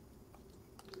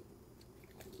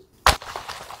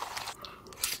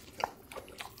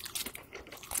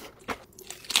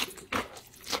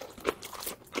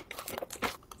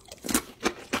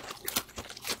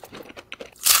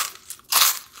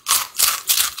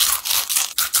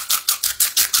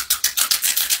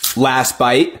 last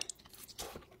bite,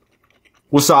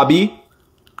 wasabi,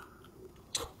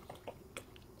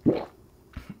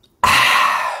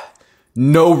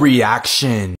 no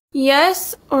reaction.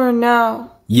 Yes or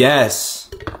no? Yes.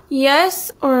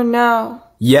 Yes or no?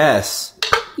 Yes.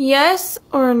 Yes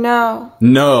or no?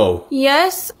 No.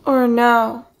 Yes or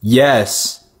no?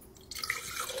 Yes.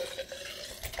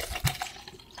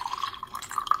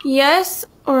 Yes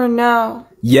or no?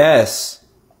 Yes.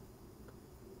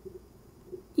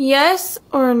 Yes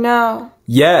or no?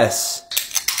 Yes.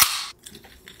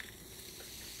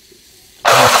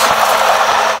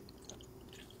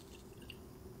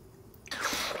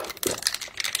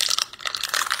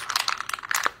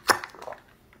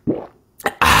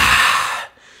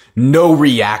 No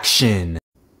reaction.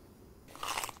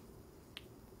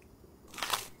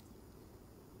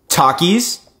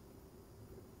 Takis.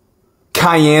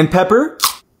 Cayenne pepper.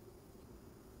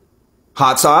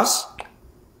 Hot sauce.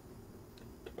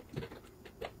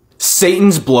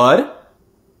 Satan's blood.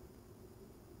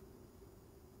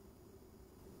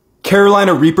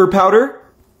 Carolina Reaper powder.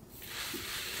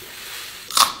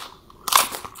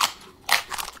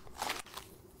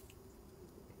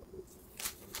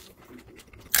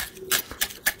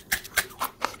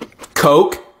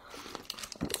 Coke.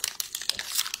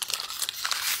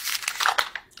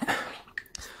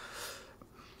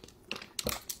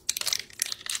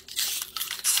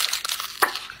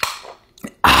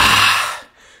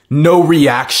 No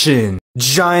reaction.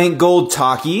 Giant gold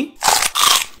Taki.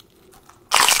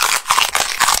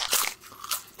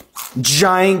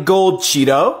 Giant gold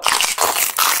Cheeto.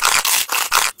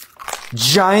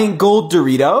 Giant gold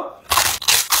Dorito.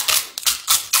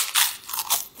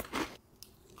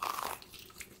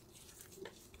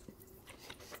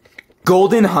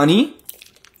 Golden honey.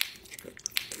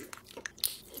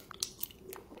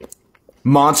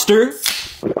 Monster.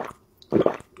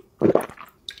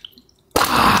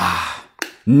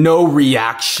 No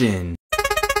reaction.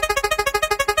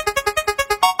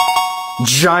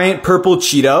 Giant purple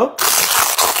Cheeto.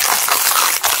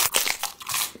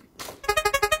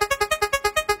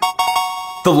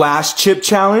 The last chip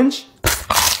challenge.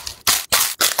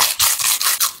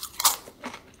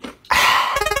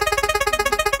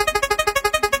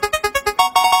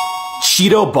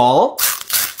 Cheeto ball.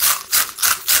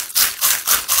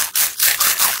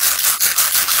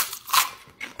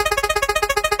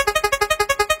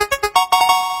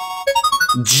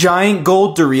 Giant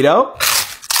gold Dorito.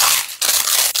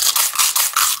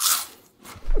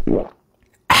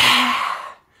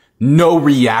 No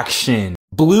reaction.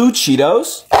 Blue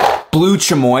Cheetos. Blue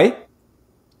chamoy.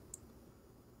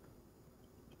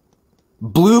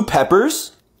 Blue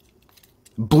peppers.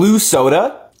 Blue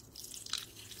soda.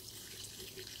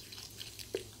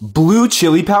 Blue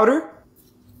chili powder.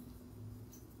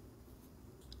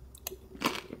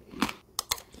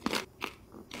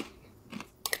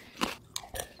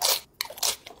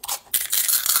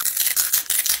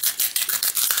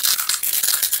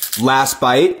 Last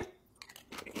bite.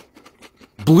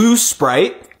 Blue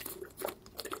Sprite.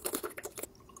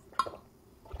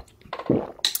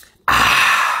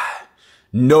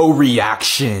 No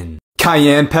reaction.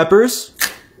 Cayenne peppers.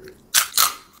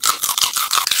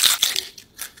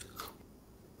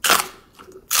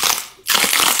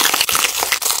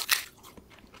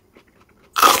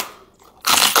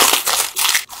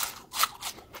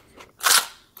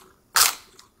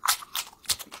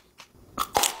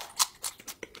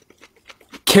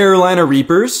 Carolina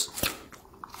Reapers.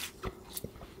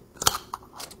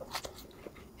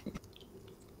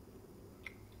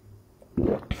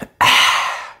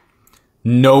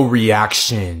 No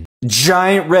reaction.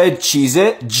 Giant red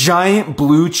Cheez-It. Giant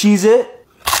blue Cheez-It.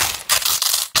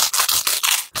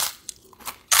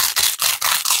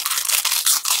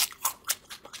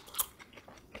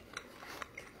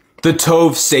 The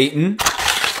Tove Satan.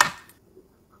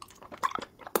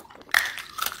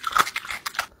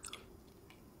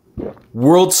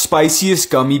 World's spiciest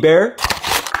gummy bear.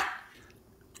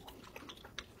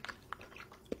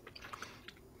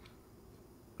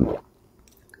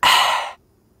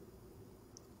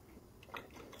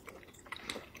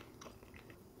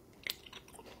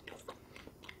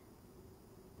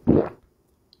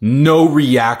 No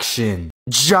reaction.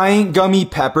 Giant gummy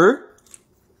pepper.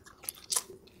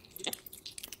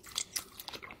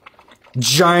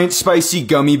 Giant spicy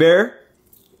gummy bear.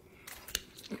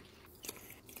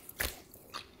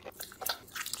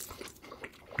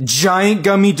 Giant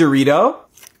gummy Dorito.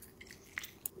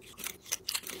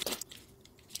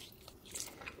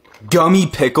 Gummy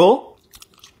pickle.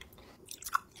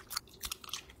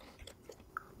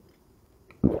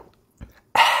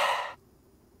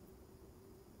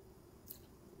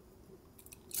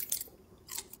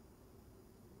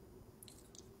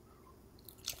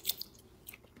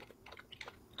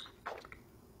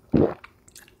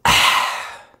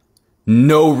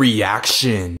 No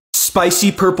reaction.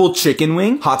 Spicy purple chicken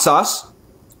wing, hot sauce.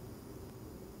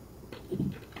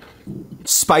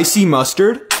 Spicy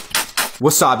mustard,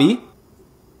 wasabi.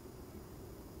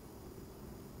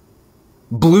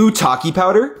 Blue Taki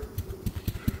powder.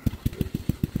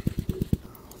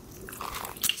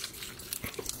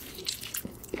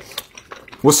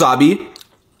 Wasabi.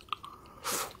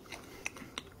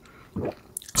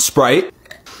 Sprite.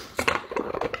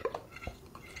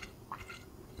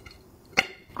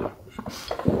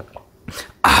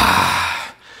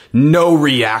 No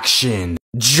reaction.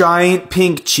 Giant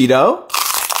pink Cheeto.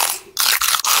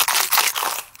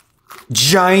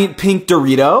 Giant pink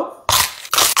Dorito.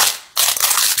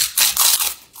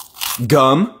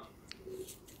 Gum.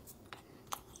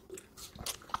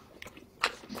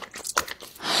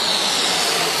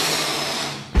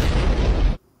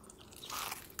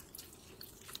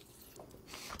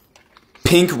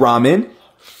 Pink ramen.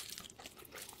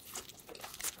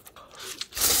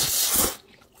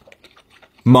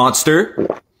 Monster.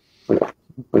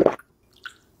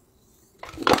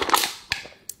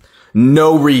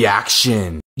 No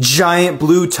reaction. Giant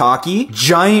blue Taki.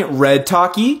 Giant red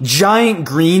Taki. Giant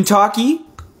green Taki.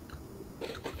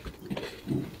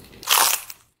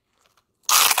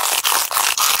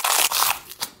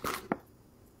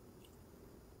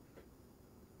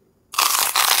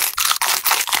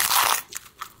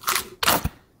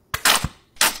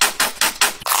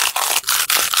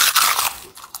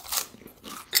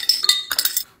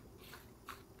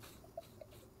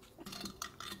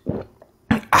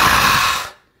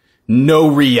 No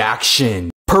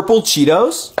reaction. Purple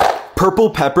Cheetos, purple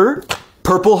pepper,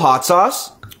 purple hot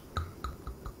sauce,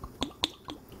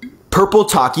 purple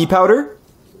Taki powder,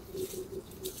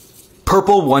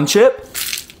 purple one chip,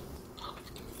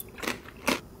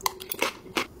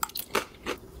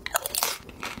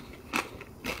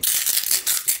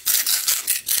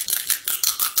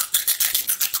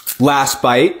 last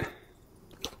bite,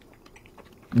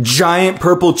 giant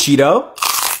purple Cheeto.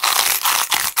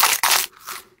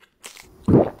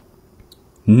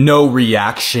 No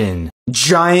reaction.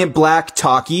 Giant black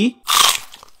Taki.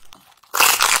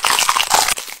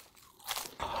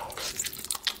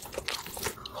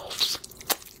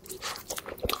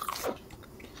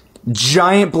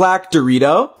 Giant black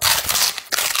Dorito.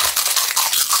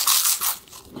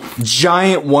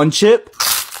 Giant one chip.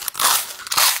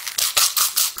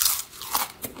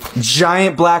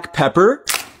 Giant black pepper.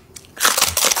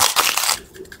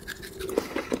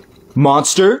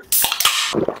 Monster.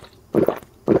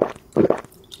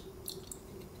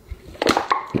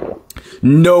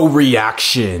 No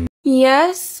reaction.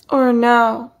 Yes or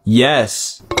no?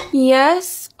 Yes.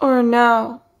 Yes or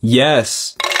no?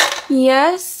 Yes.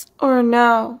 Yes or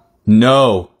no?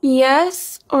 No.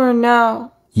 Yes or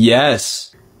no?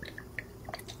 Yes.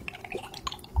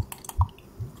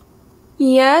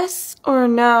 Yes or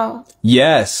no?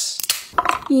 Yes.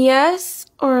 Yes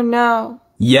or no?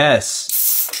 Yes.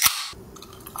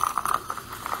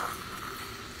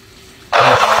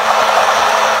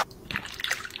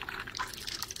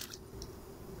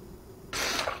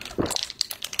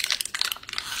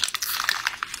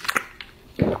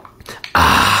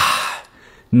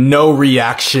 No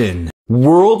reaction.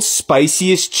 World's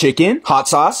spiciest chicken, hot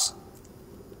sauce.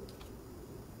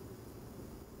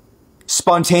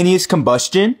 Spontaneous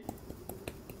combustion.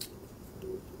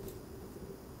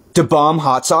 Da bomb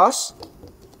hot sauce.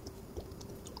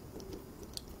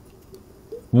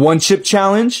 One chip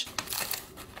challenge.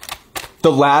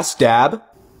 The last dab.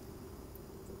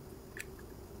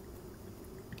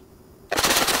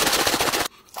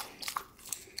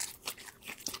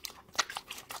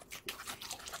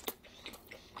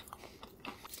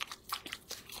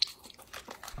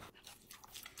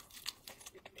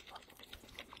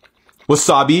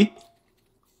 Wasabi.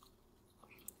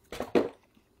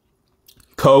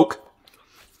 Coke.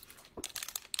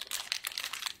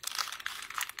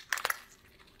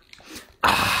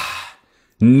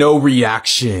 No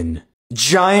reaction.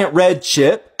 Giant red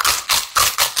chip.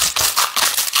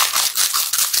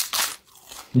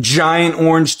 Giant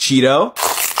orange Cheeto.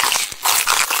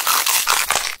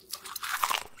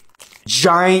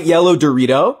 Giant yellow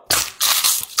Dorito.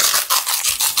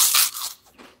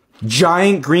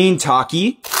 Giant green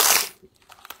Taki.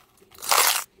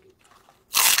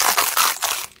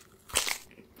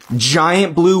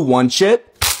 Giant blue one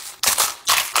chip.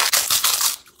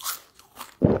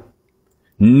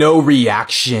 No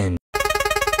reaction.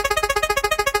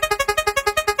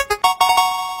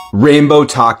 Rainbow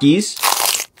Takis.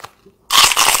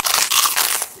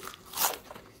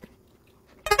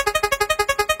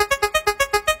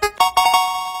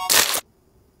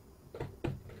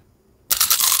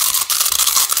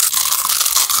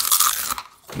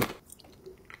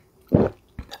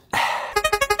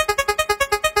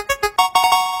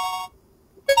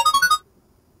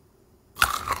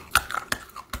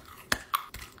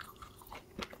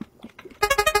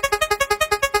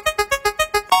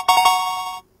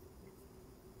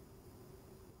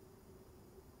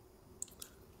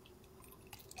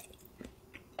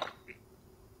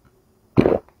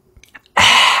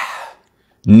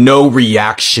 No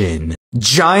reaction.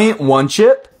 Giant one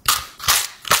chip.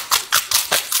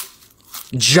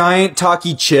 Giant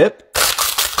Taki chip.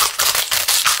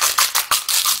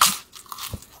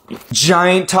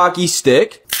 Giant Taki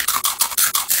stick.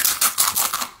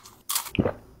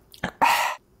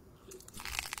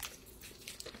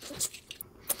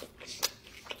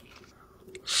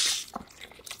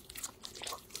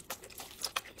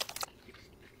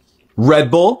 Red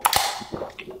Bull.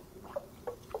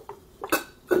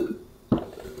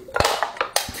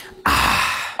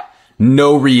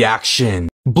 No reaction.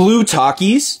 Blue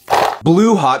Takis.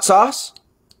 Blue hot sauce.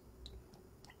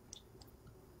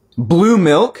 Blue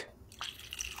milk.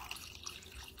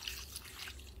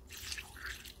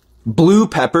 Blue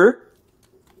pepper.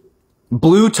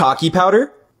 Blue Taki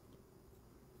powder.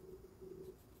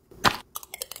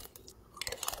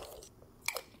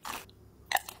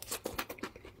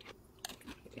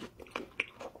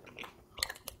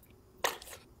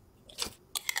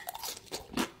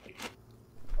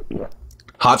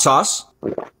 Hot sauce.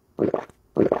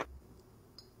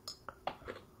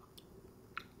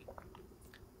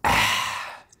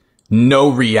 No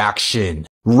reaction.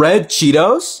 Red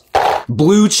Cheetos.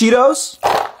 Blue Cheetos.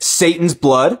 Satan's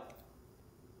blood.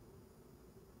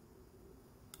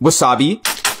 Wasabi.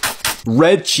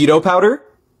 Red Cheeto powder.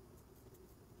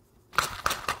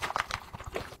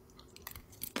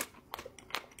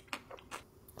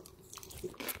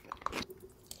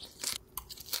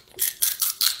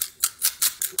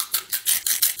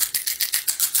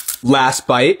 Last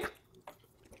bite.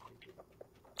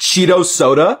 Cheeto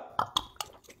soda.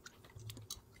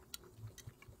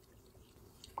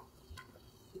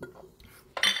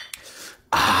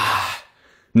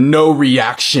 No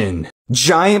reaction.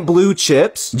 Giant blue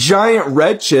chips. Giant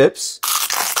red chips.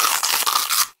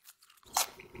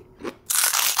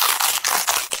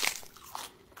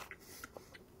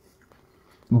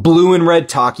 Blue and red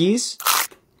Takis.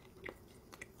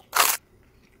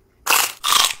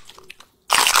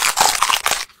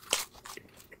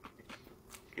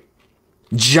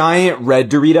 Giant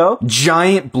red Dorito.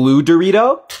 Giant blue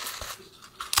Dorito.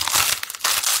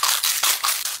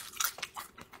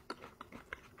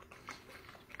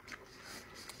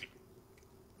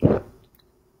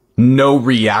 No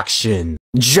reaction.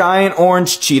 Giant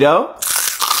orange Cheeto.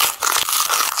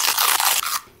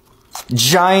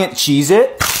 Giant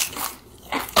Cheez-It.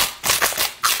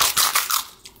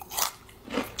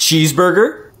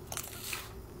 Cheeseburger.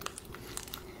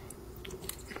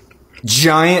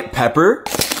 Giant pepper.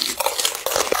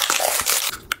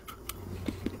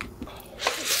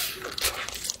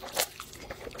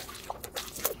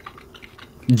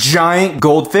 Giant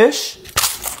goldfish.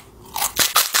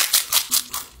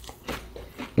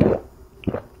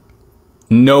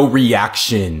 No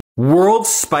reaction. World's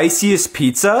spiciest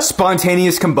pizza.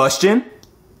 Spontaneous combustion.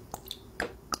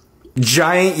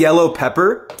 Giant yellow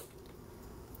pepper.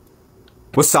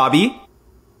 Wasabi.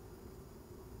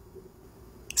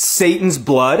 Satan's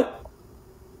blood.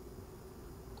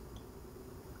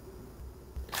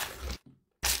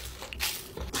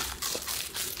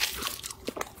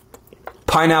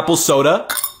 Pineapple soda.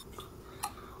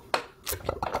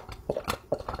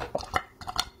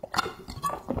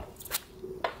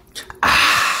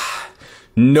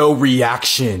 No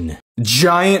reaction.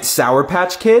 Giant Sour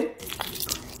Patch Kid.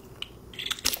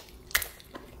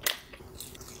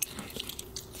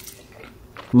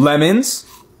 Lemons.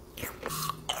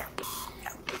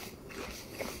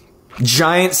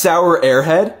 Giant Sour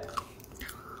Airhead.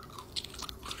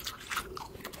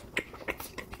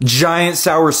 Giant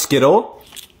Sour Skittle.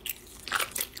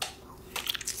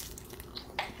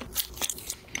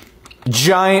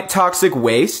 Giant Toxic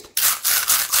Waste.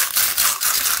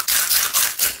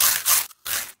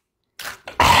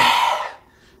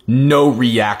 No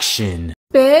reaction.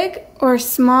 Big or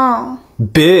small?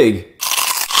 Big.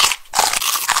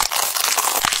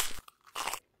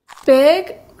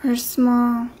 Big or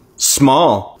small?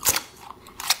 Small.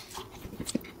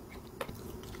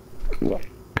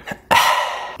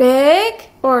 Big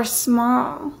or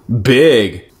small?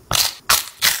 Big.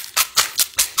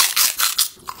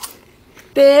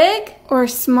 Big or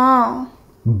small?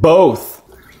 Both.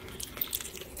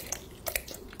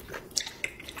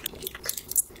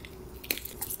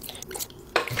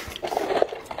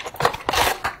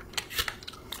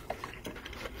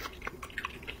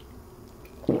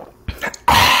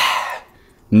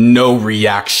 No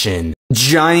reaction.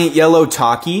 Giant yellow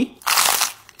Taki.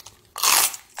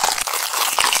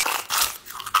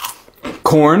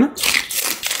 Corn.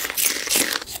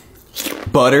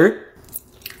 Butter.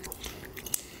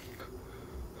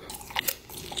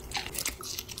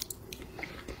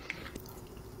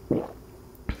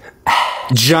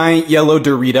 Giant yellow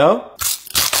Dorito.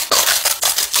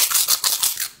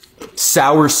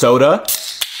 Sour soda.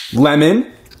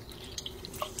 Lemon.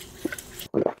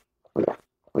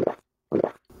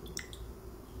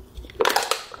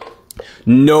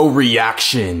 No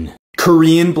reaction.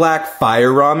 Korean black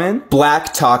fire ramen,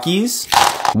 black Takis,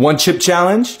 one chip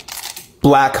challenge,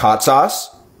 black hot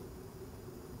sauce,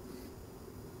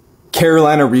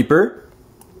 Carolina Reaper,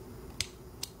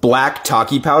 black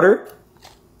Taki powder,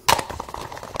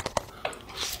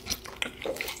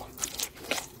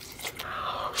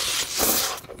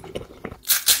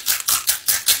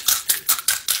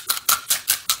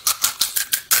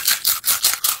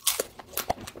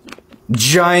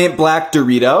 giant black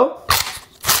Dorito,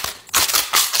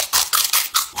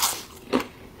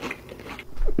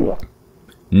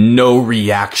 no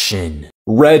reaction.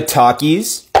 Red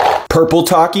Takis, purple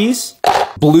Takis,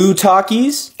 blue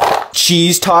Takis,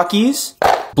 cheese Takis,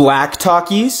 black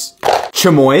Takis,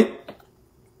 chamoy,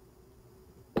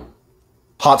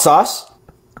 hot sauce,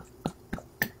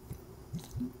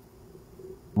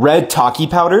 red Taki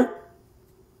powder,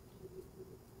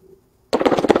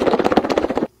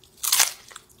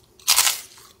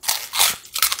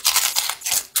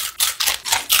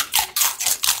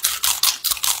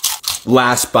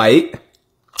 last bite,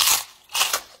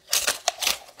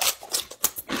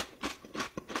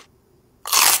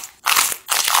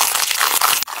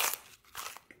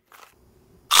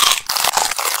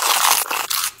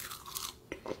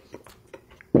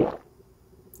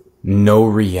 no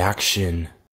reaction.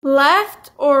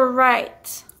 Left or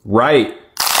right? Right.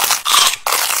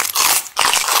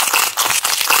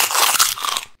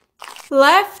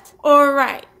 Left or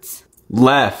right?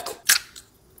 Left.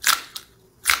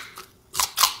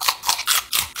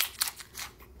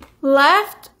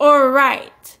 Left or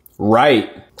right?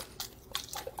 Right.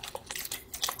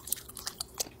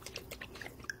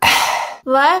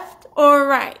 Left or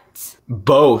right?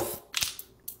 Both.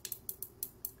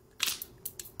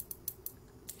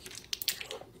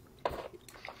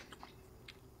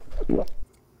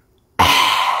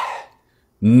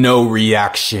 No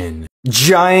reaction.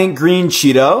 Giant green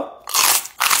Cheeto,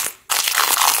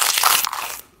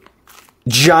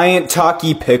 giant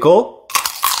Taki pickle,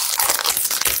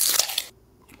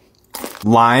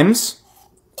 limes,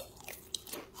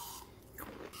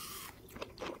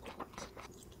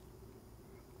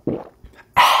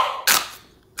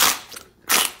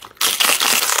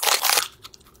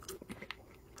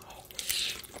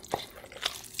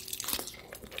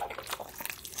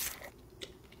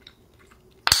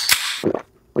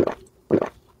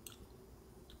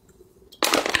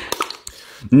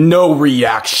 no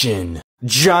reaction.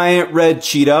 Giant red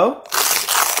Cheeto,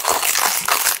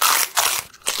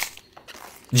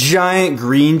 giant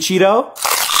green Cheeto,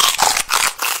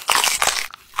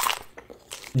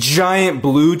 giant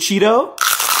blue Cheeto,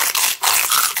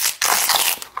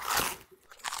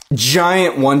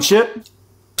 giant one chip,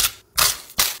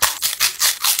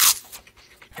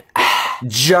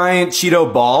 giant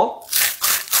Cheeto ball,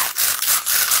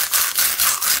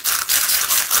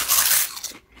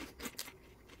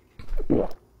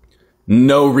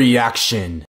 no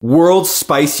reaction. World's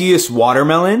spiciest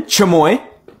watermelon, chamoy,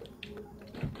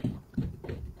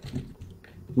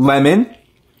 lemon,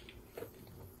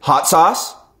 hot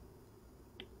sauce,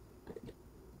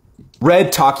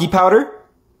 red Taki powder,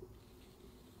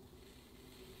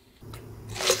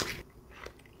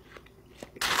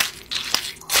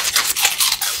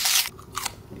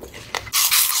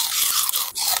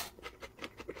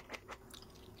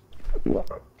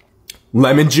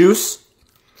 lemon juice,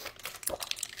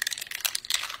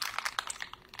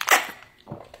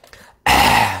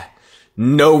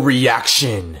 no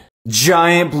reaction.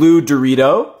 Giant blue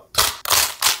Dorito,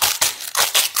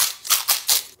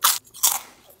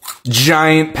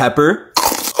 giant pepper,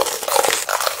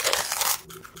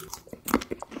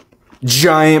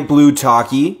 giant blue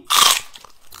Taki,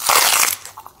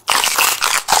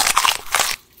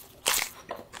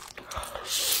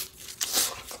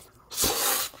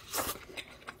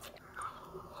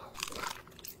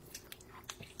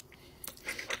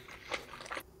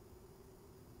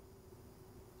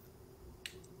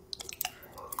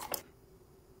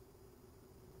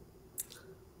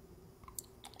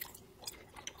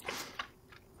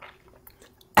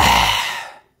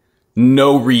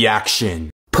 no reaction.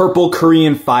 Purple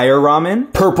Korean fire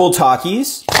ramen, purple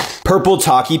Takis, purple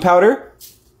Taki powder,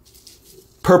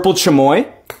 purple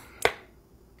chamoy,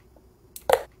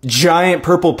 giant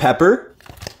purple pepper,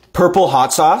 purple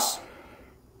hot sauce,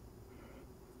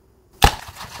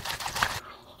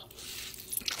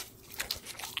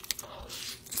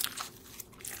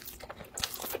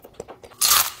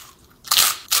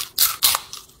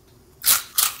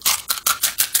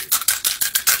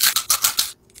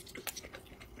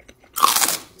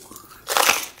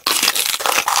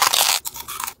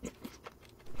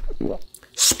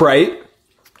 Sprite,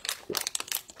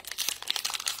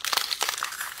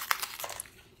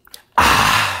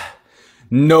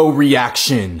 No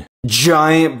reaction.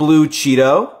 Giant blue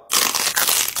Cheeto.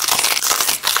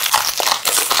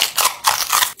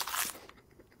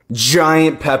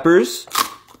 Giant peppers.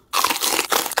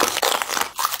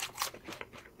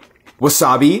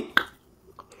 Wasabi.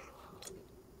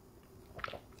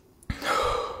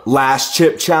 Last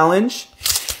chip challenge.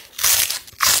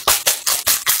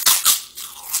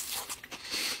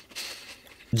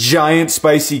 Giant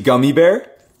spicy gummy bear.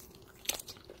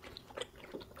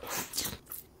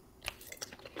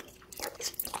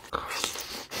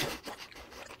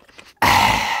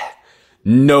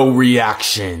 No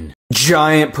reaction.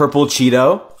 Giant purple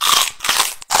Cheeto.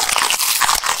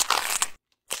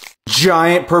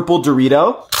 Giant purple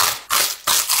Dorito.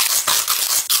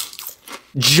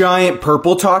 Giant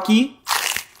purple Taki.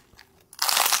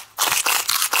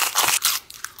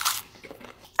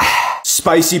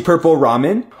 Spicy purple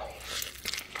ramen.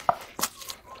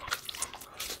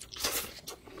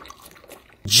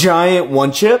 Giant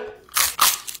one chip.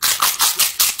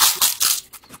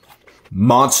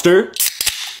 Monster.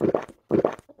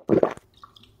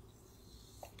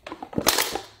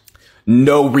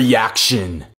 No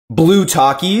reaction. Blue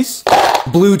Takis.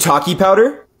 Blue Taki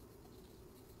powder.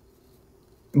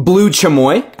 Blue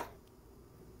chamoy.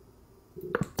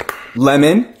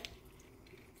 Lemon.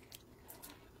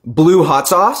 Blue hot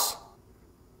sauce.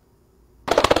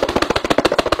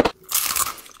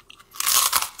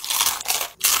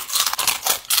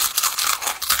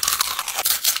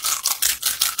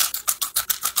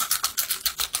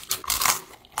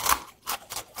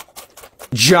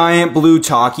 Giant blue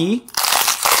Taki.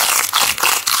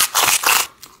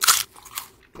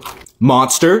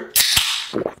 Monster.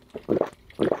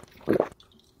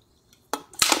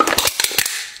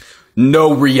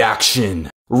 No reaction.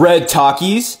 Red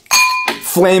Takis.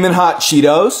 Flamin' Hot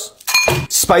Cheetos.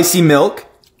 Spicy milk.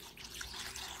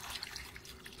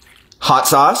 Hot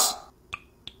sauce.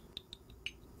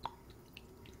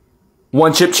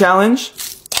 One chip challenge.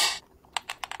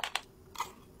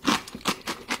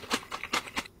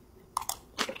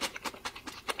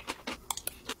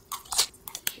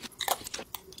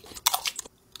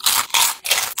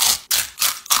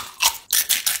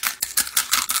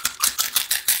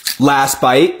 Last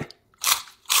bite.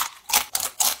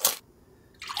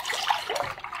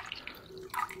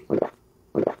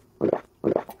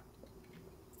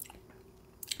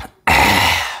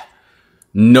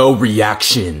 No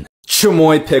reaction.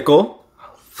 Chamoy pickle.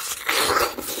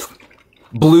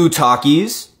 Blue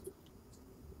Takis.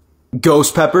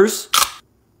 Ghost peppers.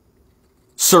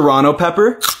 Serrano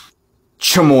pepper.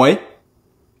 Chamoy.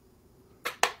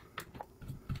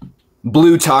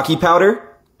 Blue Taki powder.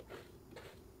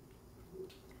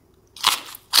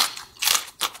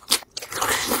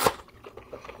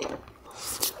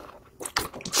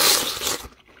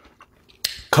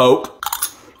 Coke.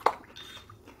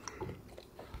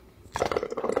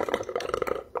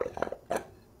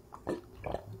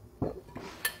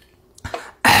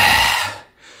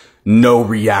 No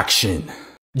reaction.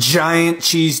 Giant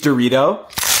cheese Dorito.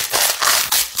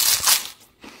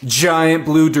 Giant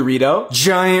blue Dorito.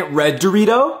 Giant red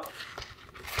Dorito.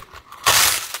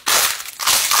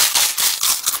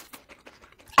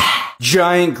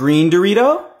 Giant green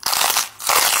Dorito.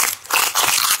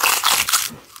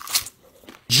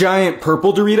 Giant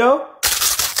purple Dorito.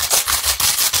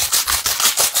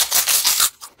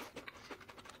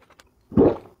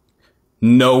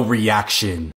 No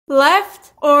reaction.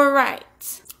 Left or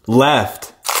right?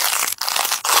 Left.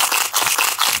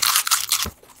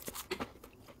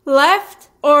 Left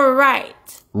or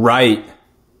right? Right.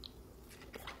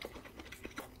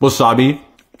 Wasabi.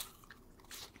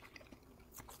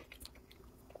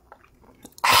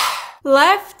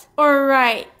 Left or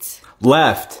right?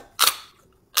 Left.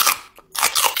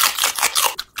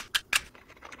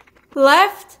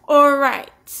 Left or right?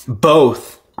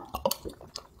 Both.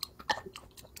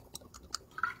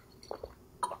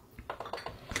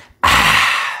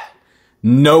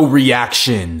 No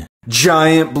reaction.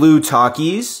 Giant blue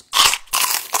Takis.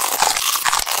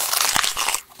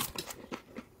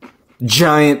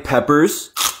 Giant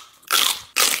peppers.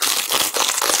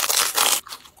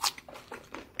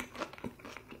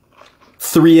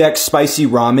 $3X spicy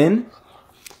ramen.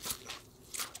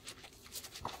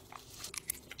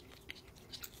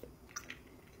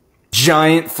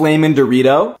 Giant flamin'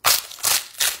 Dorito.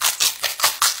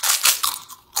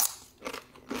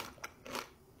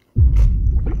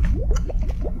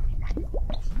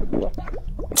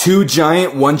 Two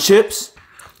giant one chips.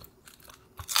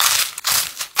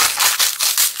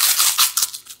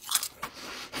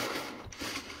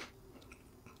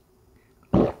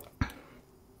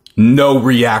 No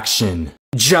reaction.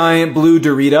 Giant blue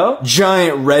Dorito.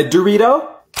 Giant red Dorito.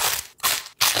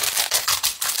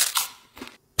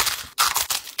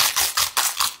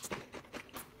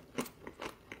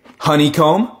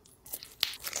 Honeycomb.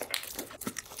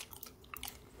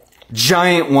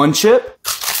 Giant one chip.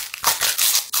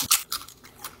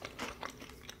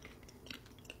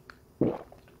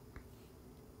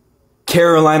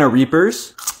 Carolina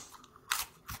Reapers.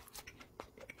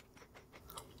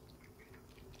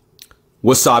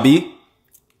 Wasabi.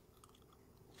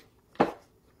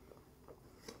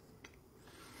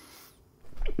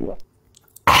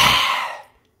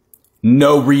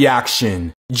 No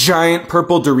reaction. Giant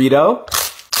purple Dorito.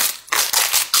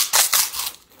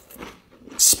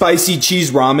 Spicy cheese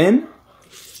ramen.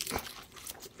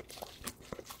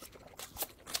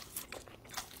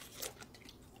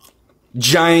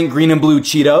 Giant green and blue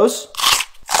Cheetos.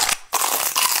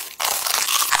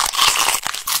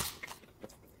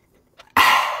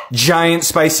 Giant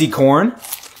spicy corn.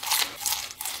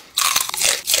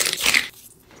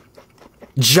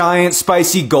 Giant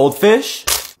spicy goldfish.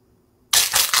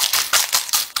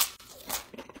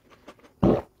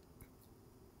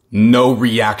 No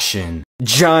reaction.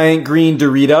 Giant green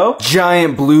Dorito.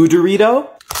 Giant blue Dorito.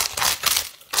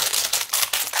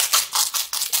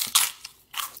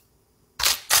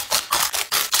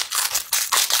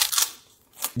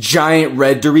 Giant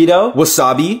red Dorito.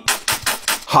 Wasabi.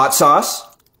 Hot sauce.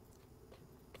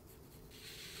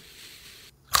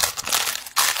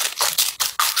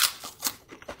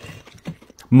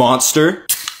 Monster.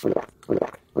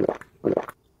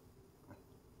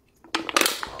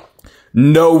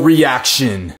 No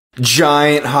reaction.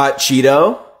 Giant hot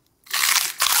Cheeto.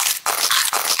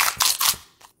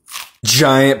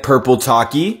 Giant purple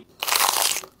Taki.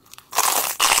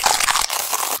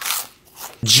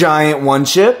 Giant one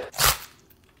chip.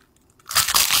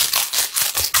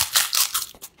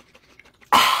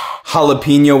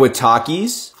 Jalapeno with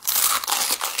Takis.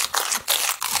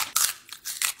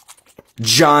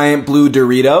 Giant blue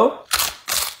Dorito.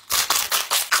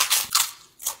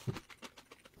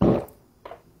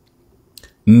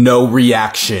 No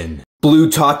reaction. Blue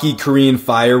Taki Korean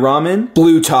Fire Ramen.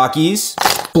 Blue Takis.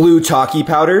 Blue Taki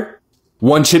powder.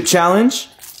 One chip challenge.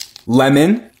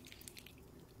 Lemon.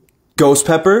 Ghost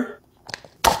pepper.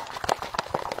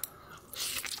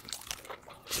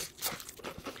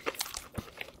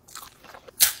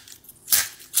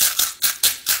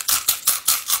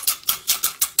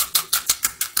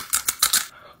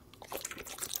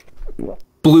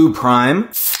 Blue Prime.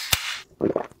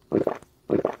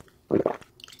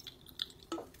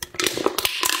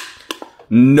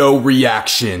 No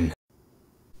reaction.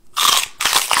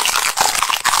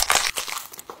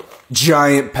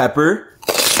 Giant pepper.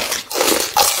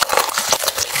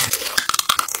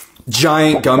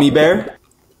 Giant gummy bear.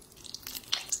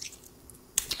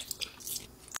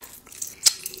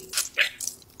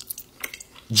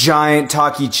 Giant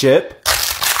Taki chip.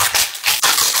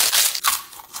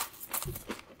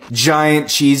 Giant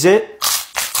Cheez-It.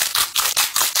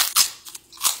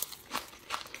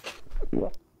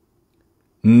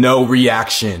 No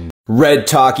reaction. Red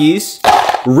Takis.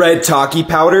 Red Taki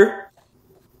powder.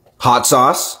 Hot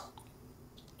sauce.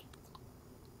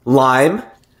 Lime.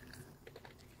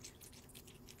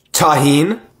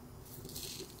 Tahini.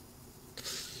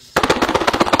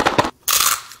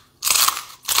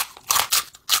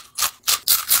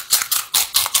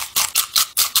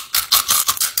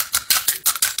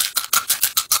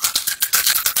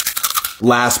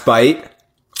 Last bite.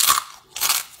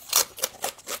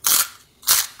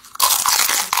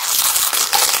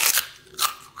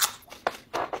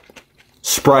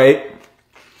 Sprite.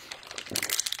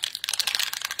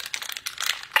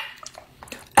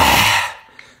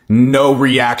 No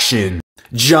reaction.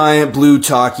 Giant blue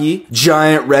Taki.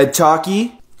 Giant red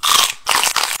Taki.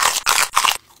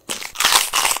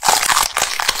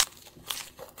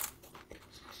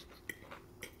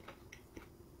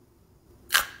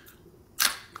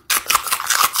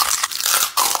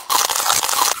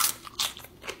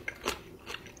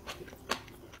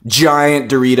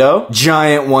 Giant Dorito.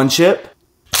 Giant one chip.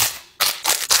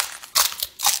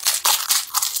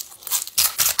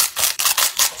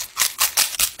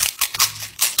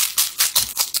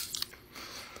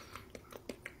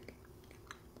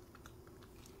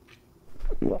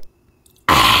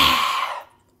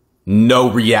 No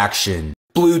reaction.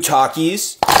 Blue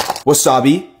Takis.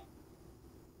 Wasabi.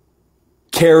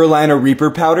 Carolina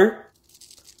Reaper powder.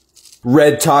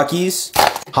 Red Takis.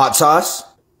 Hot sauce.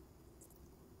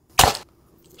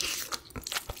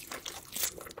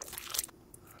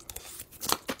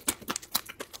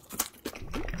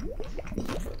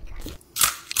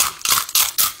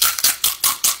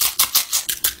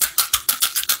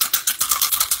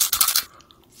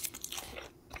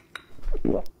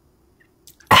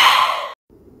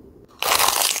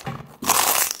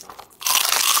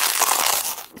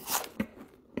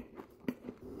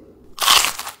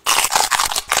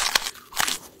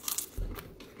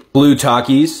 Blue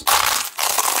Takis.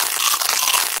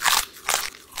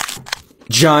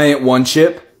 Giant one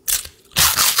chip.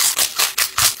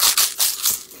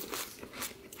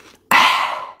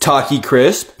 Taki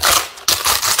Crisp.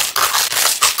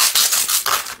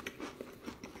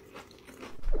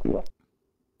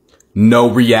 No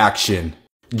reaction.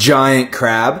 Giant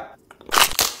crab.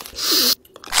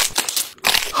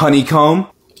 Honeycomb.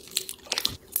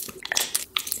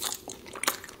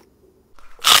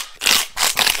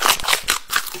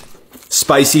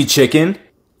 Spicy chicken.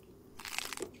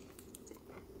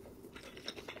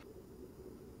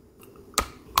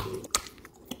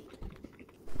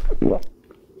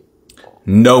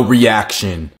 No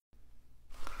reaction.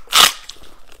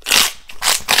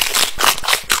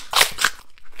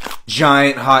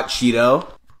 Giant hot Cheeto.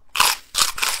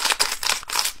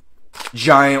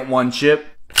 Giant one chip.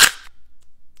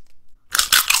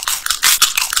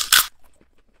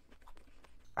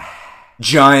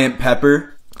 Giant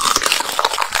pepper.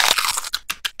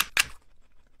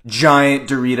 Giant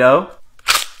Dorito.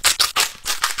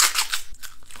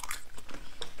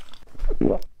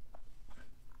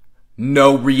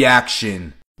 No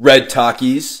reaction. Red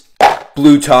Takis.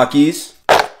 Blue Takis.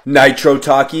 Nitro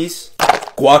Takis.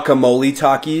 Guacamole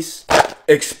Takis.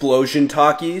 Explosion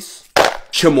Takis.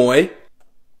 Chamoy.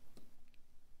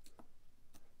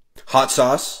 Hot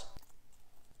sauce.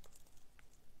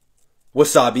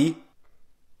 Wasabi.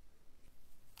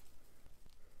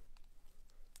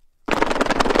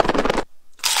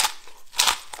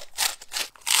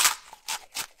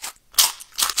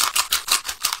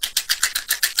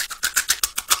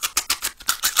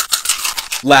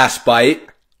 Last bite.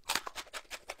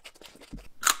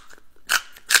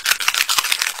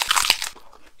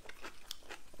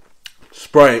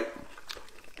 Sprite.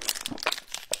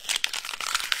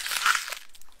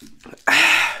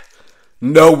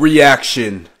 No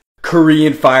reaction.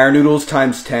 Korean fire noodles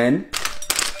times 10.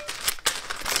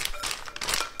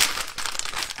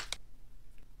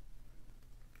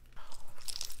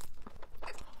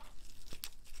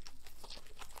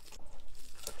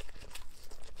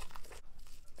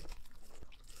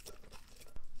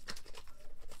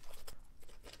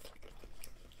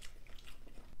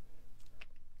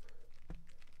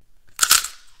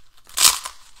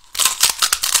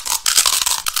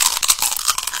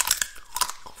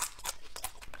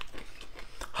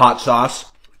 Hot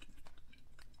sauce.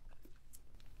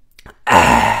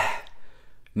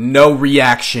 No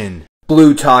reaction.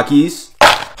 Blue Takis.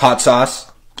 Hot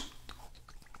sauce.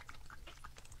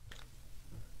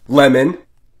 Lemon.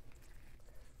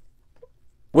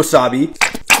 Wasabi.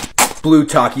 Blue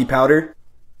Taki powder.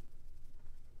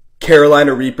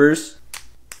 Carolina Reapers.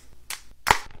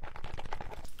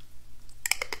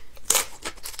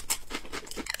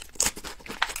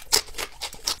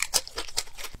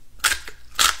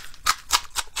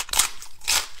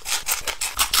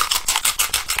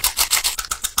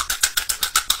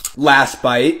 Last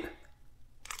bite.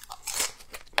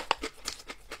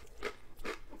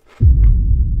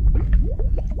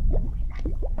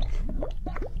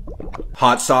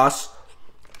 Hot sauce.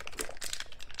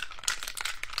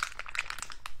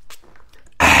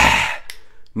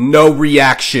 No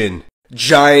reaction.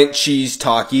 Giant cheese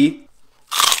Taki.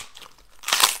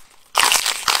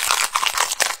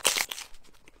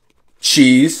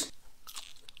 Cheese.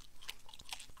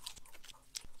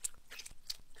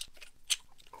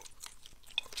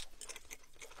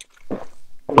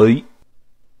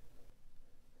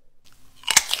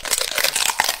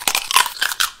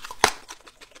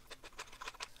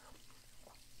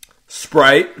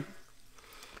 Sprite.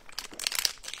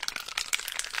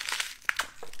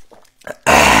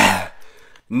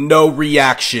 No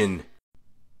reaction.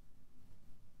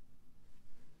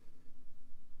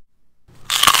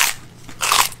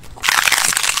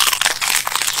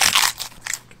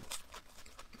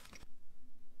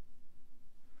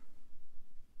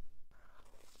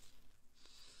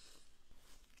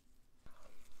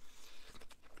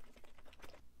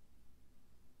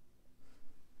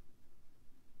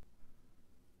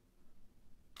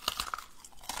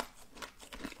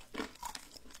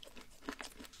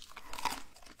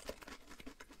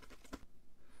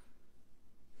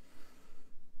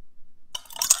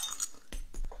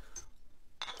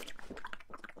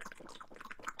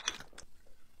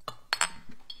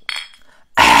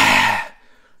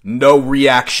 No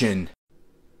reaction.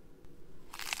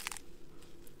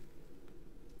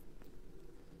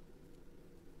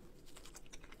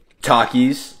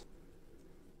 Takis.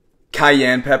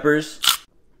 Cayenne peppers.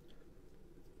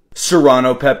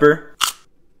 Serrano pepper.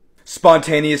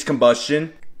 Spontaneous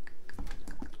combustion.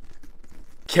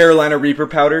 Carolina Reaper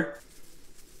powder.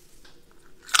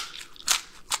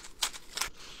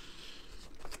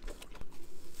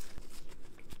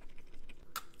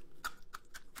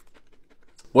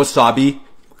 wasabi,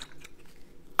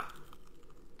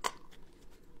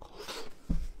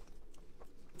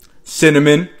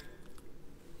 cinnamon,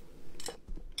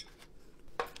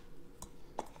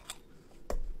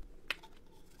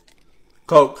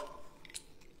 Coke,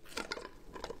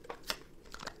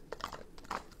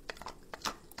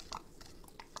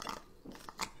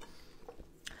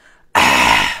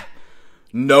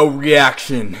 no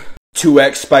reaction.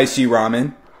 2x spicy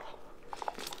ramen,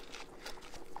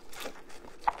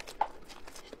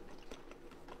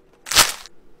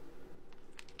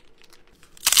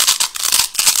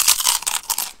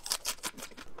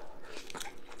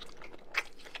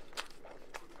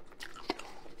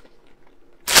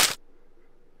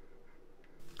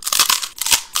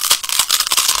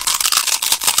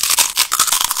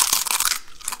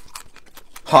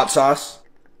 hot sauce,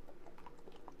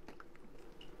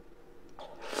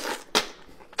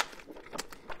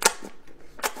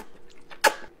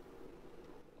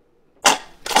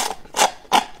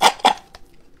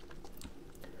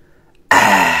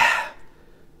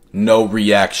 no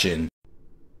reaction.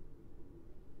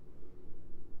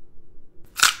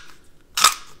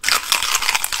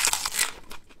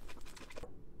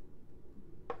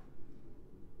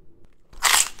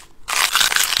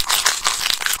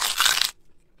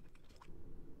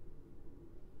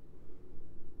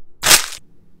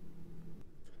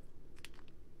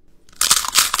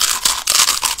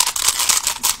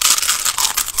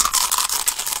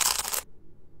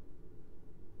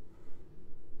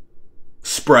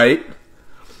 Sprite,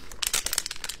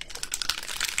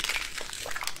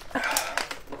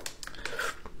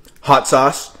 hot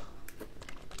sauce,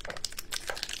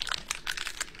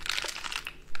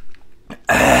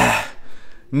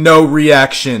 no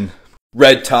reaction.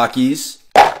 Red Takis,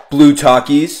 blue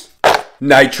Takis,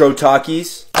 nitro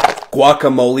Takis,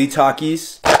 guacamole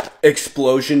Takis,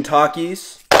 explosion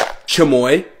Takis,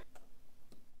 chamoy,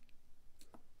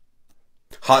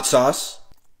 hot sauce,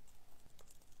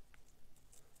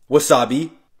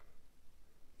 wasabi,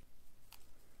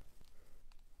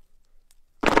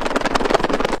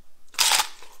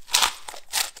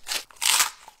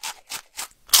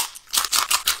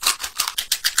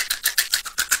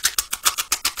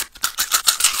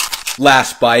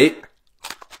 last bite,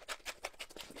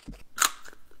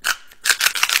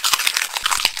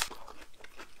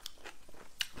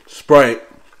 Sprite,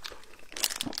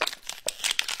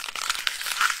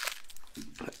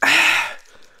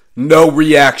 no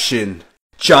reaction.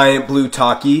 Giant blue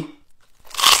Taki,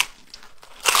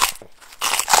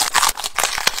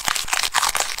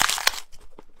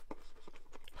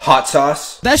 hot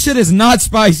sauce, That shit is not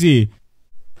spicy.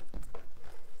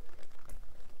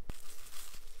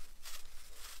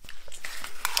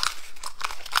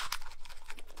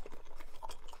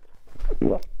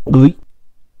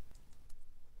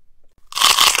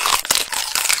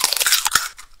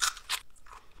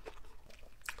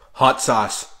 hot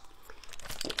sauce,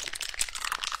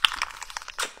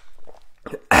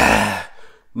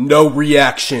 no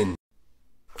reaction.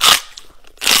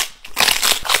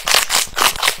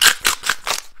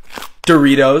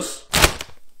 Doritos,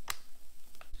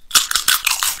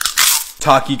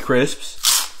 Taki Crisps,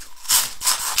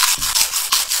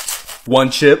 one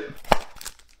chip,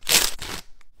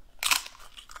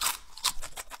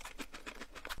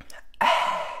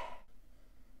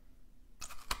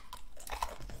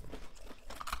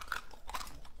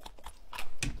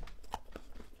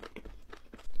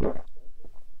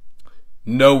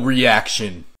 no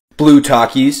reaction. Blue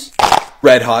Takis,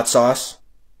 red hot sauce,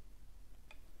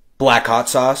 black hot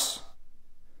sauce,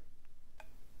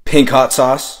 pink hot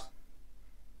sauce,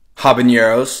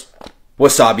 habaneros,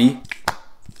 wasabi,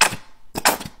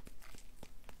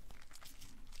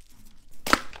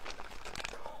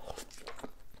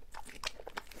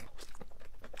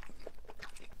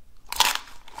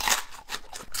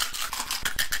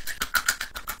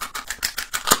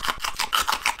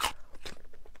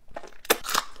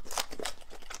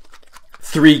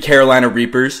 three Carolina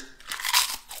Reapers,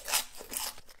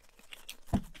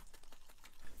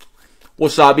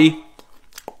 wasabi,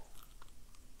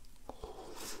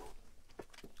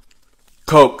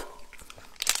 Coke,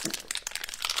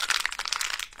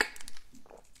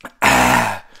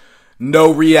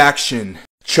 no reaction.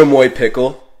 Chamoy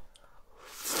pickle,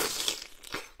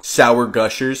 sour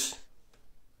gushers,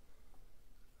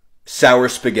 sour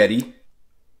spaghetti,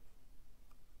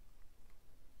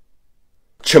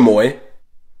 chamoy,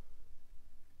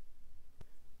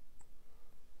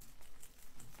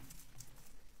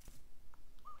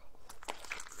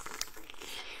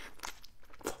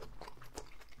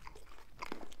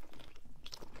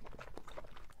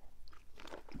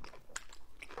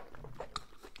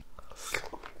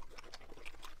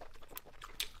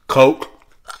 Coke.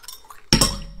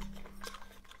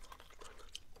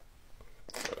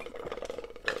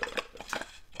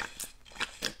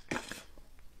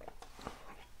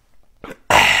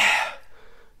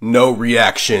 No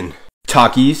reaction.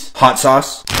 Takis, hot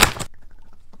sauce.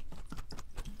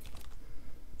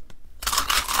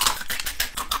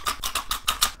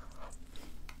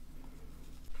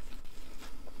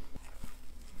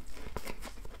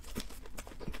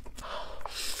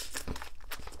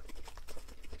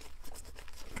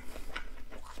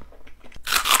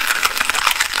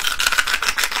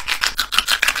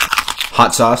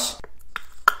 Hot sauce.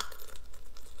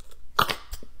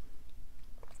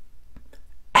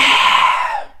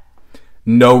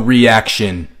 No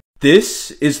reaction.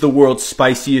 This is the world's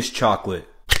spiciest chocolate.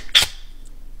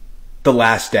 The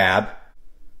last dab.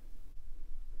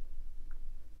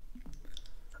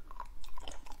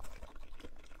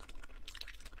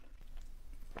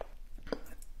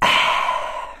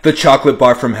 The chocolate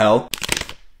bar from hell.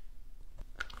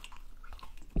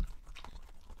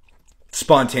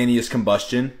 Spontaneous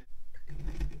combustion.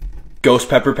 Ghost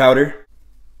pepper powder.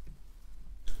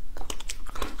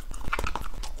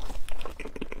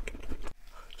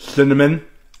 Cinnamon.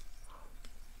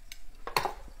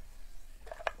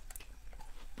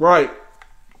 Right.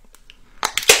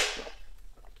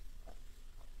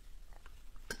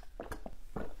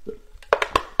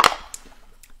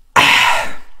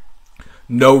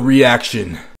 No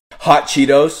reaction. Hot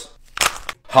Cheetos.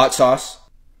 Hot sauce.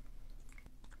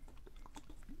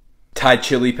 Thai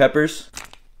chili peppers.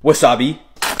 Wasabi.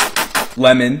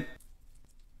 Lemon.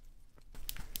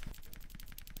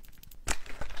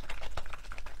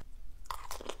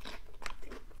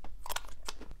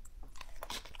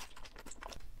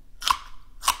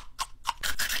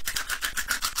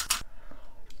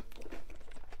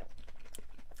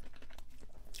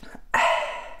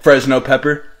 Fresno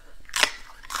pepper.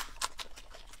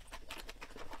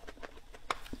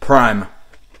 Prime.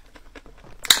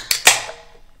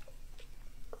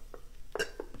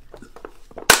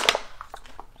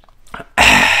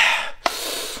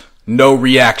 No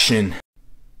reaction.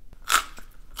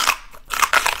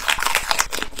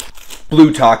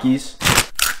 Blue Takis.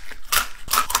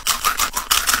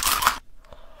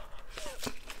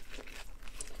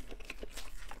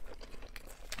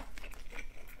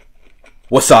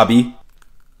 Wasabi.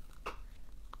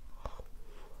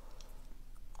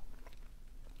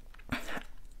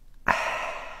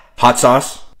 Hot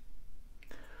sauce.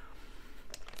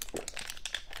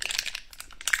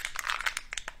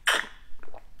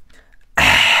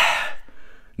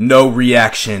 No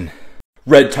reaction.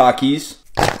 Red Takis.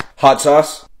 Hot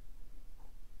sauce.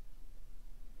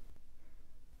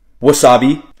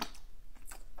 Wasabi.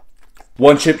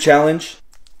 One chip challenge.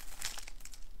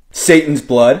 Satan's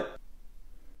blood.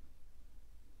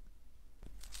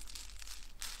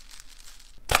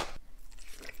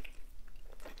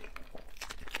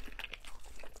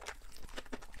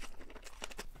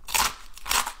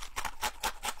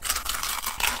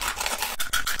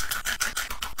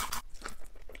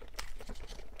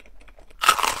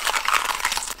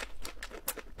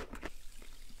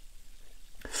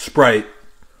 Sprite.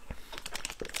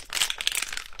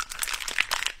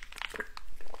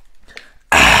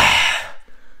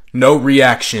 No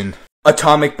reaction.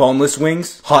 Atomic boneless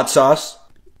wings. Hot sauce.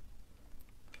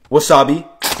 Wasabi.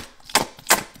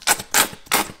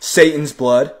 Satan's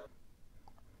blood.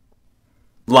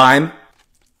 Lime.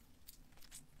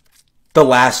 The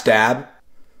last dab.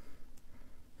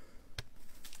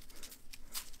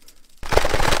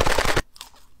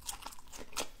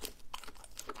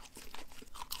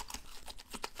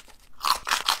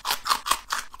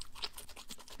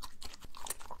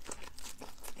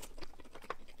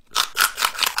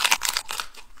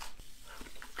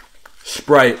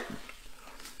 Sprite.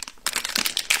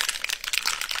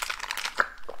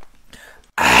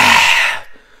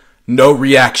 No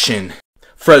reaction.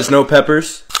 Fresno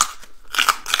peppers.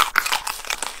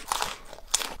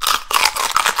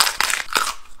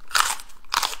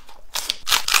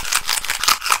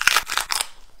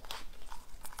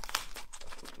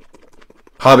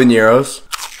 Habaneros.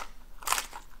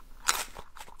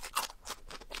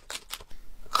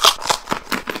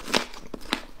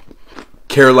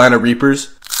 Carolina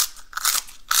Reapers.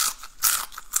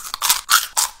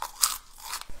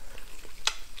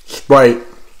 Sprite.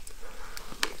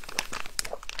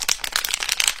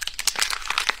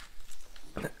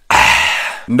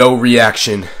 No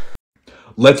reaction.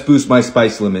 Let's boost my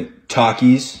spice limit.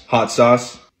 Takis, hot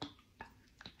sauce.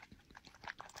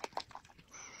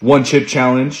 One chip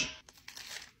challenge.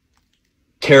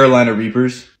 Carolina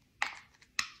Reapers.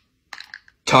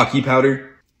 Taki powder.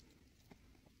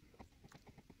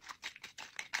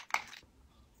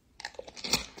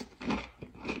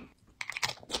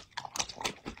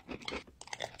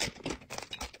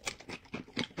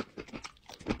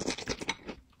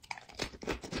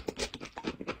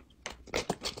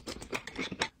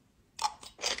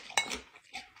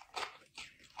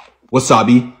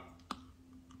 wasabi,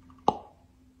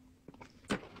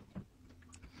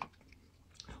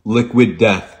 liquid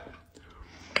death,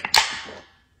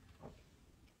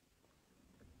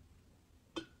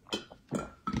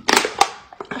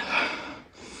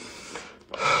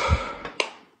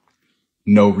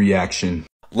 no reaction.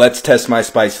 Let's test my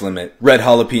spice limit. Red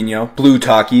jalapeno, blue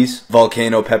Takis,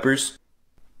 volcano peppers,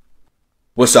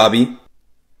 wasabi,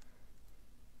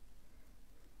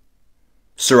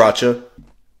 sriracha,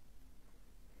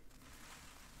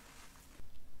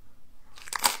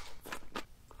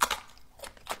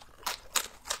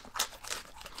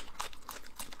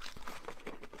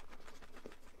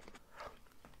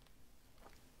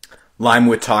 lime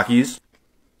with Takis,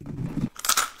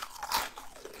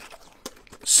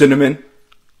 cinnamon,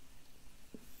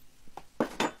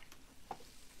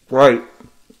 right,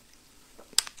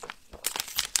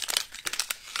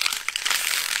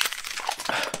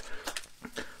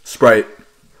 Sprite,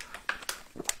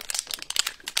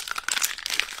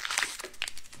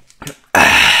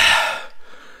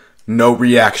 no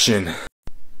reaction.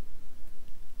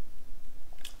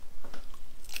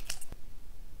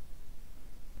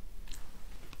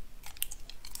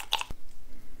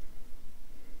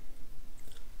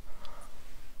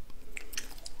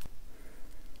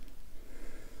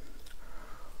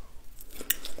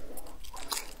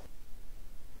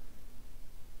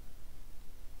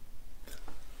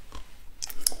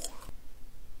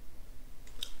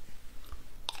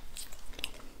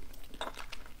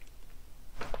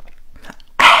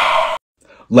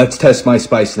 Let's test my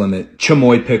spice limit.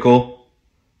 Chamoy pickle,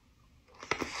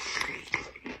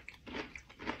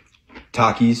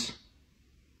 Takis,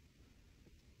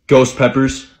 ghost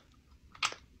peppers,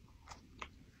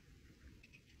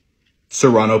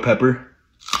 serrano pepper,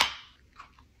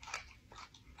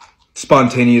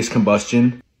 spontaneous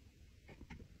combustion,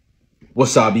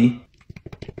 wasabi,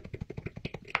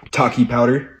 Taki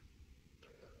powder,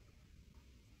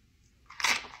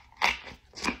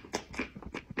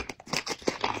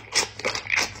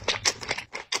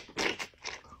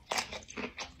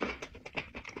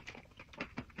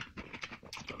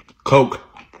 Coke,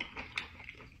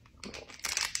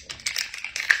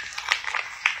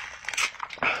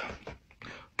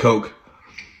 Coke,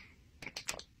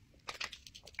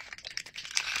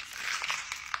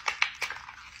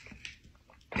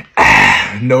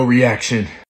 no reaction.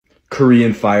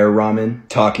 Korean fire ramen,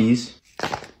 Takis,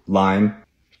 lime,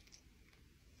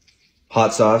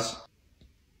 hot sauce,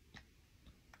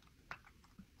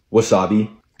 wasabi,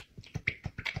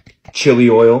 chili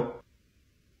oil,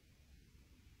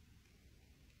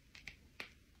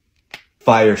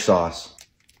 fire sauce,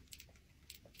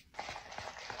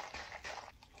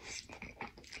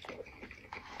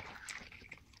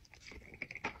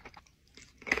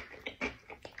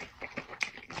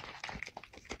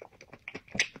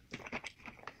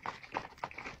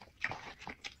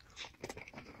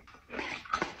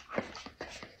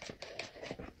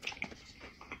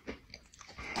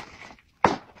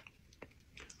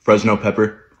 Fresno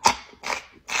pepper,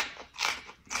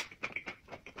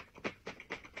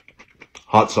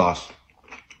 hot sauce,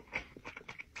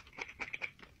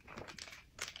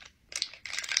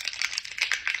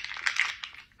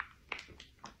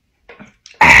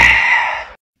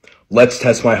 let's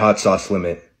test my hot sauce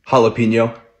limit.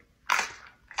 Jalapeno,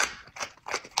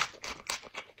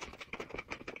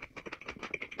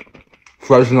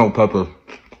 Fresno pepper,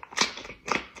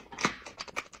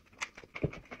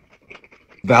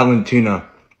 Valentina,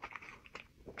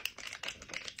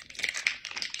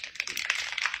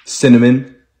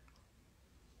 cinnamon,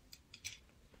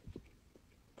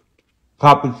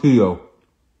 Tapatio,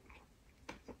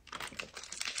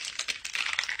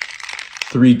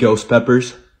 3 ghost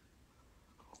peppers,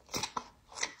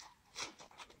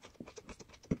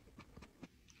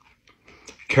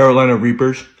 Carolina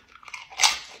Reapers,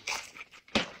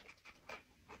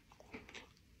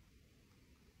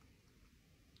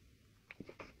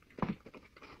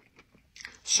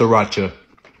 sriracha,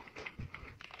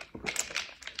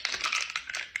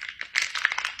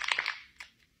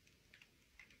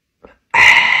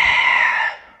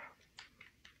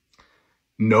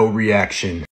 no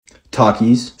reaction.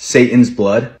 Takis, Satan's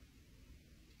blood,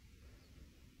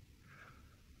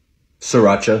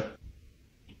 sriracha,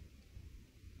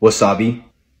 wasabi,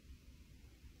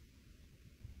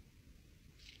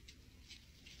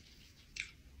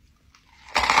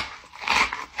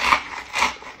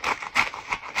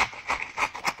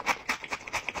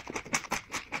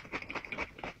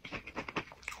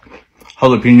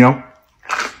 jalapeno,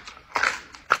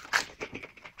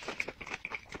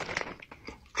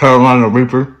 Carolina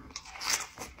Reaper,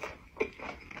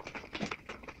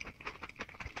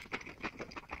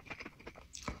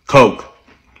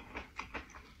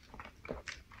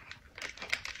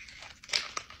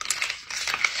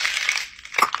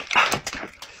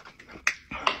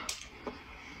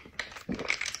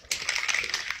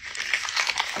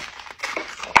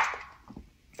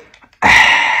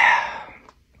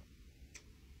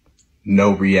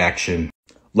 No reaction.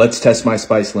 Let's test my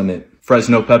spice limit.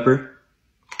 Fresno pepper.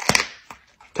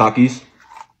 Takis.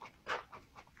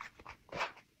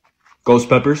 Ghost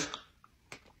peppers.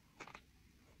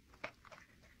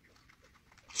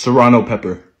 Serrano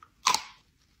pepper.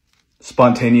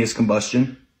 Spontaneous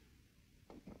combustion.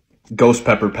 Ghost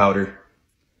pepper powder.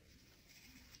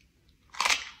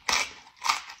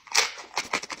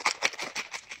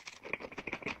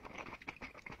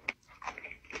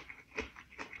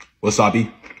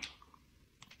 Wasabi.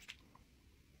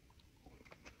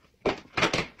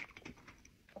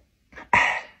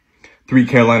 Three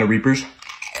Carolina Reapers.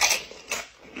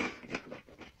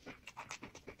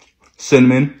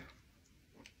 Cinnamon.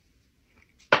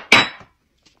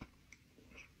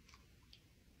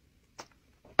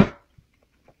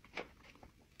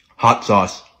 Hot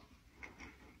sauce.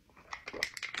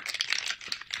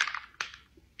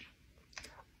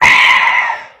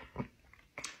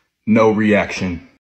 No reaction.